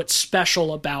that's what's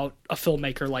special about a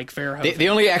filmmaker like Verhoeven. The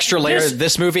only extra layer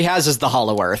this movie has is the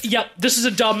Hollow Earth. Yep, this is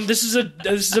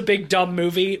a big dumb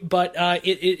movie, but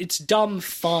it's dumb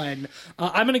fun.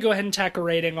 I'm gonna go ahead and tack a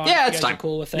rating on. Yeah, if it's you guys fine. are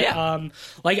cool with it. Yeah.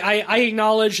 I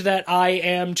acknowledge that I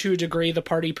am to a degree the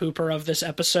party pooper of this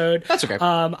episode. That's okay.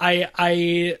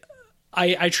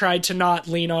 I tried to not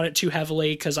lean on it too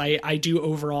heavily because I do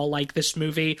overall like this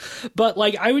movie, but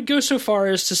like I would go so far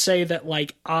as to say that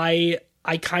like I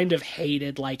kind of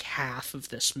hated like half of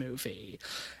this movie,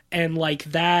 and like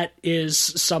that is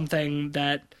something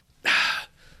that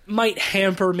might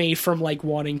hamper me from like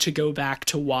wanting to go back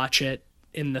to watch it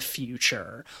in the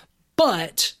future.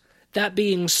 But that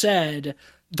being said,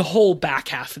 the whole back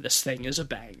half of this thing is a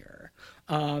banger.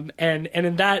 And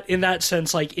in that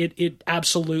sense, like it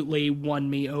absolutely won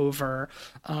me over.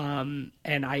 And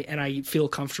I feel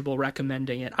comfortable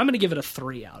recommending it. I'm going to give it a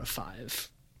 3 out of 5.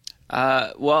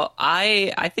 Well,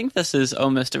 I think this is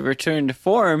almost a return to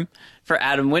form for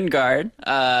Adam Wingard.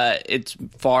 It's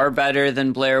far better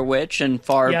than Blair Witch and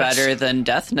far better than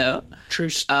Death Note. True.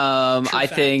 I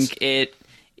facts. think it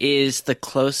is the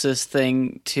closest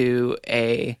thing to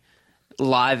a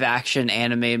live action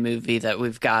anime movie that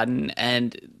we've gotten,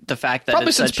 and the fact that Probably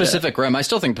it's since such Pacific Rim. I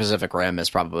still think Pacific Rim is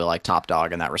probably like top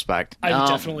dog in that respect. I would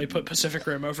definitely put Pacific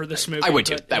Rim over this movie. I would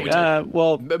too. but- I would too.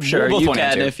 well, sure, both you want it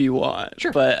can too. if you want.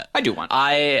 Sure. But I do want it.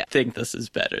 I think this is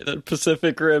better than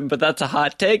Pacific Rim, but that's a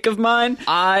hot take of mine.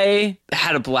 I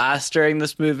had a blast during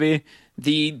this movie.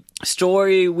 The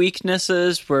story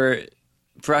weaknesses were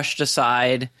brushed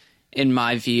aside, in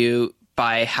my view,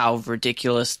 by how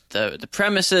ridiculous the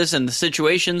premises and the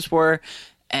situations were.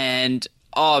 And,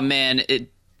 oh man,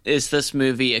 is this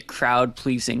movie a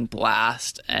crowd-pleasing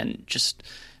blast and just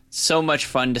so much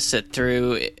fun to sit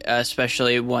through,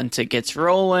 especially once it gets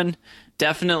rolling.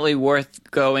 Definitely worth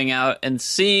going out and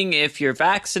seeing if you're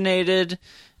vaccinated.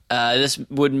 This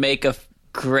would make a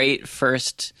great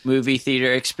first movie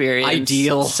theater experience.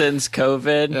 Ideal. Since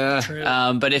COVID.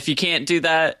 True. But if you can't do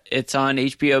that, it's on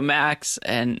HBO Max.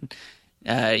 And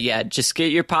just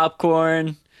get your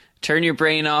popcorn, turn your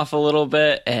brain off a little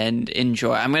bit, and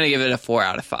enjoy. I'm going to give it a 4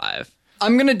 out of 5.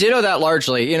 I'm gonna ditto that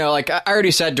largely. Like I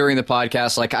already said during the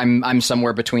podcast, like I'm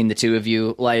somewhere between the two of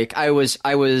you. Like I was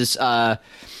a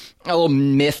little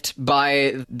miffed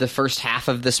by the first half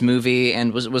of this movie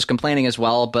and was complaining as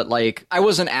well, but like I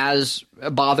wasn't as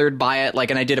bothered by it.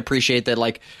 Like, and I did appreciate that.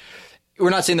 Like, we're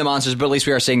not seeing the monsters, but at least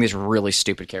we are seeing these really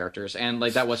stupid characters, and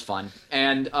like that was fun.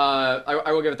 And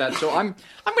I will give it that. So I'm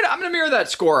gonna mirror that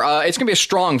score. It's gonna be a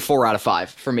strong 4 out of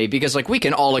 5 for me, because like we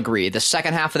can all agree the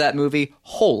second half of that movie,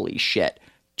 holy shit,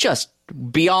 just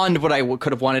beyond what I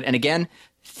could have wanted. And again,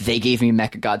 they gave me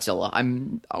Mechagodzilla. I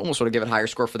almost want to give it a higher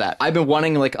score for that. I've been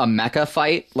wanting like a mecha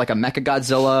fight, like a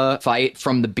Mechagodzilla fight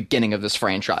from the beginning of this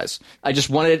franchise. I just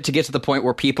wanted it to get to the point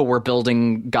where people were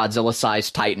building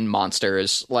Godzilla-sized Titan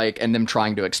monsters, like, and them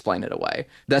trying to explain it away.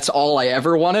 That's all I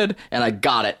ever wanted, and I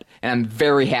got it, and I'm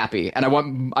very happy. And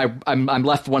I'm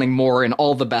left wanting more in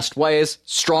all the best ways.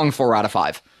 Strong 4 out of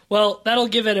 5. Well, that'll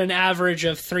give it an average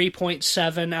of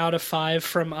 3.7 out of 5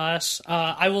 from us.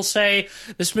 I will say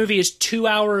this movie is 2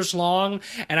 hours long,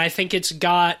 and I think it's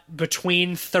got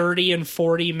between 30 and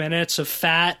 40 minutes of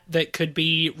fat that could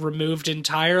be removed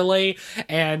entirely,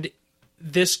 and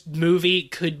this movie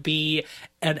could be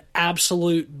an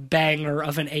absolute banger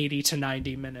of an 80 to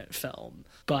 90 minute film.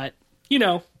 But,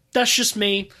 that's just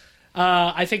me.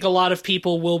 I think a lot of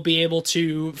people will be able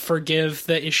to forgive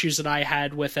the issues that I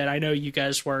had with it. I know you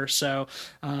guys were, so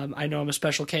I know I'm a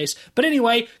special case. But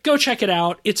anyway, go check it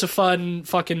out. It's a fun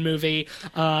fucking movie.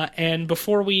 And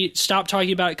before we stop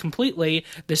talking about it completely,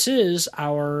 this is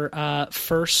our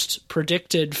first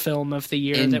predicted film of the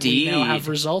year that we now have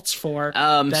results for.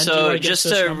 Ben, So just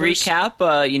to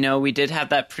recap, we did have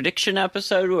that prediction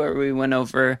episode where we went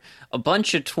over a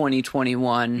bunch of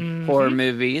 2021 horror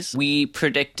movies. We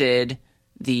predicted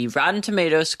the Rotten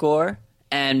Tomatoes score,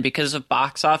 and because of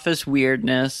box office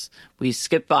weirdness, we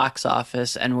skipped box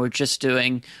office, and we're just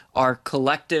doing our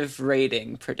collective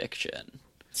rating prediction.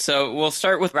 So we'll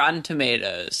start with Rotten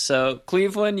Tomatoes. So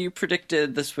Cleveland, you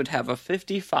predicted this would have a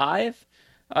 55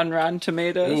 on Rotten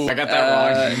Tomatoes. Ooh, I got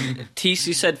that wrong.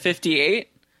 TC said 58,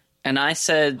 and I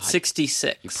said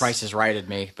 66. Price is righted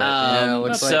me, but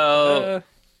looks like... So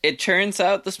it turns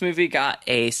out this movie got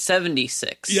a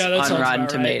 76 Yeah, that on sounds Rotten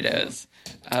about right. Tomatoes.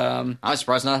 I was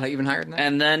surprised not even higher than that.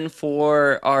 And then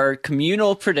for our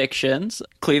communal predictions,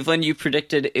 Cleveland, you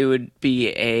predicted it would be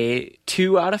a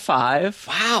 2 out of 5.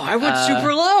 Wow, I went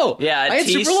super low. Yeah, I had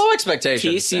super low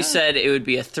expectations. TC said it would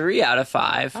be a 3 out of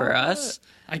 5 for us.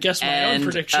 I guess my And own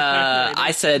prediction.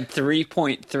 I said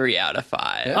 3.3 out of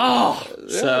 5. Oh,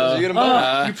 So You get 'em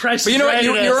both. you priced But you know what?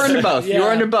 You're under both. Yeah. You're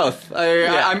under both.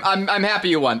 I'm happy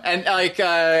you won. And I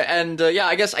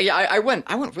guess I went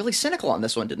really cynical on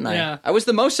this one, didn't I? Yeah. I was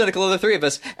the most cynical of the three of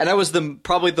us, and I was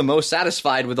probably the most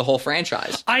satisfied with the whole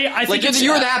franchise. I think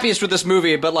you were the happiest with this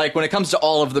movie, but like when it comes to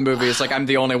all of the movies, like I'm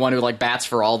the only one who like bats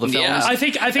for all the films. Yeah. I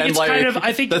think And, it's like, kind of.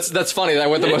 I think that's funny that I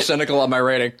went the most cynical on my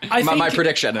rating. My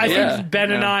prediction. I Yeah. think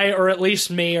Ben and I, or at least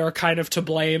me, are kind of to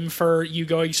blame for you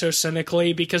going so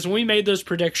cynically, because when we made those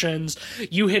predictions,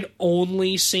 you had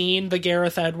only seen the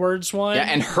Gareth Edwards one. Yeah,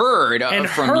 and heard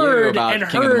from you about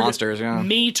King of the Monsters. Yeah.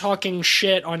 Me talking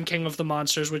shit on King of the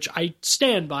Monsters, which I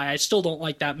stand by. I still don't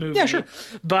like that movie. Yeah, sure.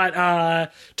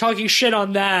 But talking shit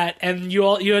on that, and you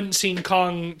hadn't seen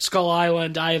Kong Skull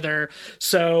Island either.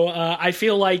 So I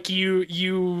feel like you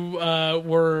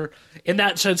were, in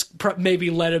that sense, maybe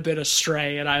led a bit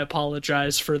astray, and I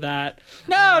apologize for that.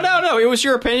 No. It was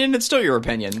your opinion. It's still your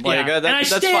opinion. Like Yeah. that's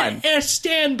fine. And I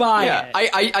stand by Yeah,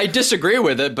 it. I disagree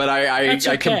with it, but That's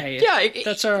okay.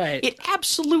 That's all right. It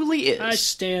absolutely is. I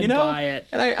stand by it.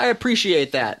 And I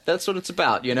appreciate that. That's what it's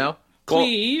about, you know?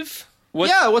 Cleve.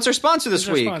 What's our sponsor this Who's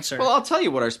our week? sponsor? Well, I'll tell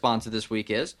you what our sponsor this week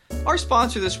is. Our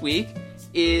sponsor this week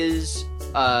is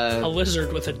A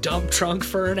lizard with a dump trunk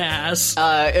for an ass.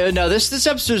 no, this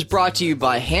episode is brought to you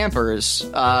by Hampers.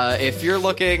 If you're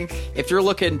looking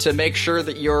to make sure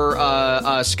that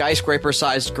your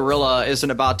skyscraper-sized gorilla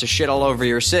isn't about to shit all over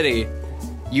your city,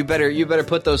 you better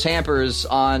put those hampers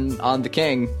on the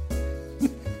king.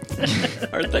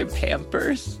 Aren't they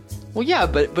Pampers? Well, yeah,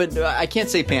 but I can't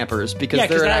say Pampers because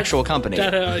they're an actual company.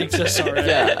 That exists already.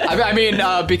 Yeah, I mean,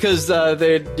 because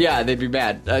they'd be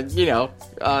mad.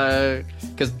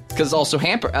 Because also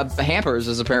Hampers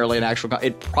is apparently an actual.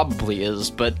 It probably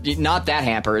is, but not that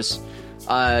Hampers.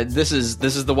 This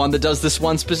is the one that does this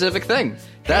one specific thing.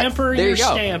 Hamper there your you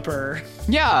go. stamper.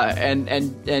 Yeah,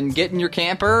 and get in your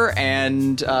camper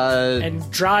and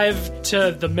drive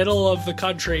to the middle of the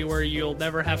country where you'll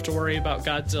never have to worry about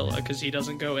Godzilla because he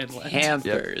doesn't go inland.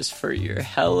 Hampers for your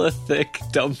hella thick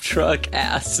dump truck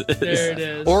asses. There it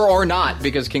is. or not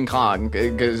because King Kong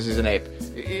because he's an ape.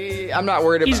 I'm not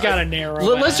worried about. He's got a narrow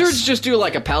lizards. ass. Just do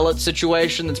like a pellet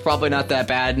situation. That's probably not that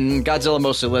bad. And Godzilla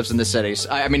mostly lives in the cities.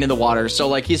 I mean, in the water. So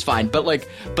like he's fine. But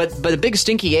a big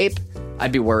stinky ape,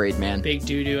 I'd be worried, man. Big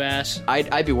doo-doo ass.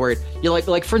 I'd be worried. You like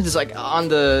for instance, like when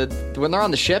they're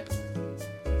on the ship.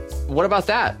 What about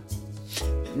that?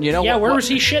 You know? Yeah, where was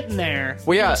he shitting there?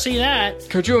 Well, yeah. Didn't see that.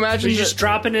 Could you imagine? Was he just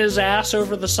dropping his ass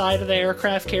over the side of the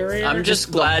aircraft carrier? I'm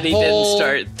just glad he didn't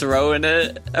start throwing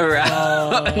it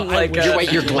around like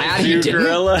Wait, you're glad he didn't?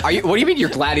 gorilla. What do you mean you're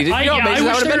glad he didn't? You know how amazing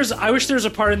that would've been? I wish there was a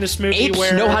part in this movie Apes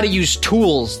where know how to use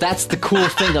tools. That's the cool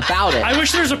thing about it. I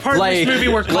wish there was a part in this movie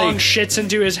where Kong like- shits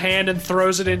into his hand and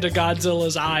throws it into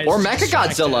Godzilla's eyes. Or to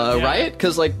distract Mechagodzilla, him. Yeah. right?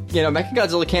 Because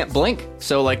Mechagodzilla can't blink,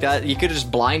 so like that you could have just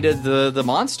blinded the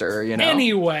monster. You know.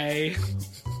 Anyway.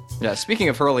 Yeah. Speaking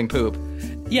of hurling poop.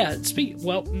 Yeah,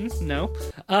 no.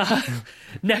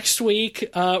 Next week,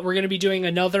 we're going to be doing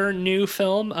another new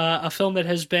film, a film that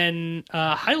has been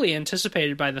highly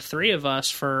anticipated by the three of us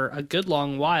for a good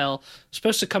long while.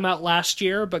 Supposed to come out last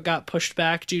year, but got pushed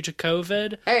back due to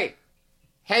COVID. Hey,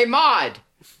 Maud.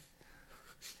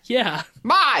 Yeah.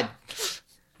 Maud.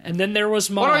 And then there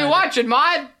was Maud. What are we watching,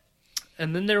 Maud?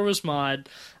 And then there was Maud.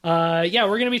 We're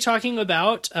going to be talking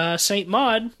about Saint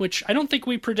Maud, which I don't think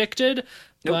we predicted,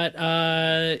 but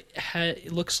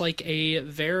it looks like a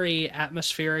very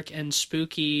atmospheric and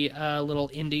spooky little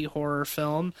indie horror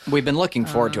film. We've been looking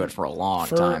forward to it for a long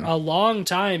For time. a long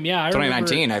time, yeah.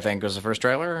 2019, I think, was the first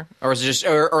trailer, or was it just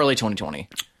early 2020?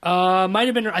 Might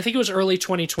have been. I think it was early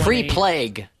 2020.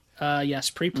 Pre-plague. Yes,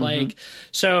 pre-plague.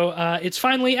 So it's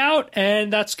finally out,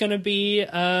 and that's going to be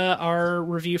our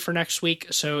review for next week.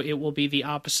 So it will be the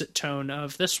opposite tone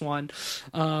of this one.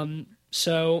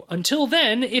 So until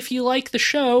then, if you like the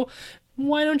show,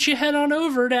 why don't you head on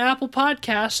over to Apple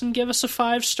Podcasts and give us a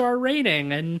 5-star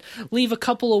rating and leave a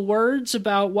couple of words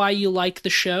about why you like the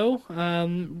show.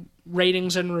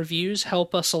 Ratings and reviews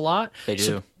help us a lot. They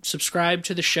do. Subscribe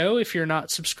to the show if you're not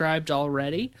subscribed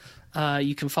already.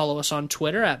 You can follow us on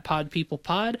Twitter at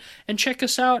PodPeoplePod and check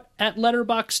us out at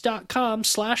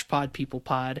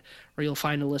letterboxd.com/PodPeoplePod, where you'll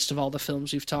find a list of all the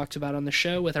films we've talked about on the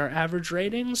show with our average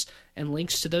ratings and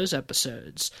links to those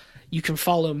episodes. You can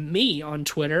follow me on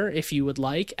Twitter if you would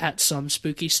like at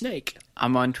SomeSpookySnake.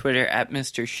 I'm on Twitter at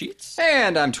Mr. Sheets.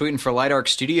 And I'm tweeting for Light Arc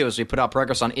Studios. We put out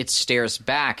progress on It Stares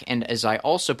Back, and as I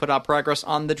also put out progress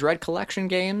on the Dread Collection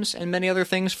games and many other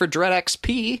things things for Dread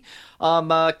XP.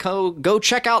 Go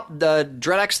check out the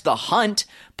Dread X The Hunt.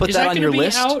 Put Is that that on going your to be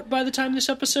list. out by the time this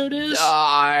episode is?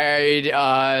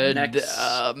 Next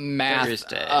Math.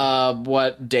 Thursday.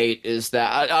 What date is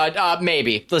that?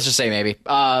 Maybe. Let's just say maybe.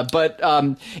 But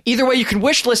either way, you can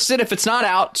wish list it if it's not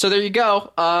out. So there you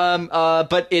go.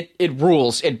 But it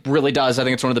rules. It really does. I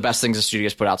think it's one of the best things the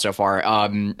studio's put out so far.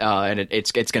 And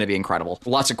it's going to be incredible.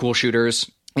 Lots of cool shooters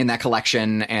in that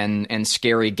collection and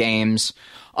scary games.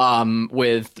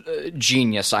 With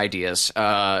genius ideas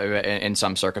in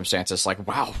some circumstances, like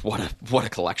wow, what a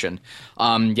collection.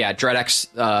 Dread X,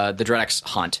 the Dread X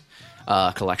Hunt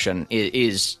collection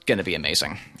is going to be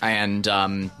amazing, and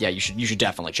you should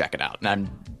definitely check it out. And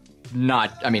I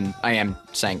am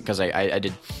saying because I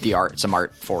did some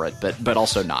art for it, but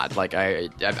also not like I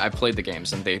played the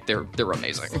games and they're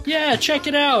amazing. Yeah, check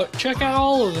it out. Check out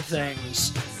all of the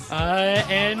things.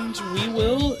 And we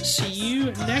will see you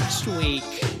next week.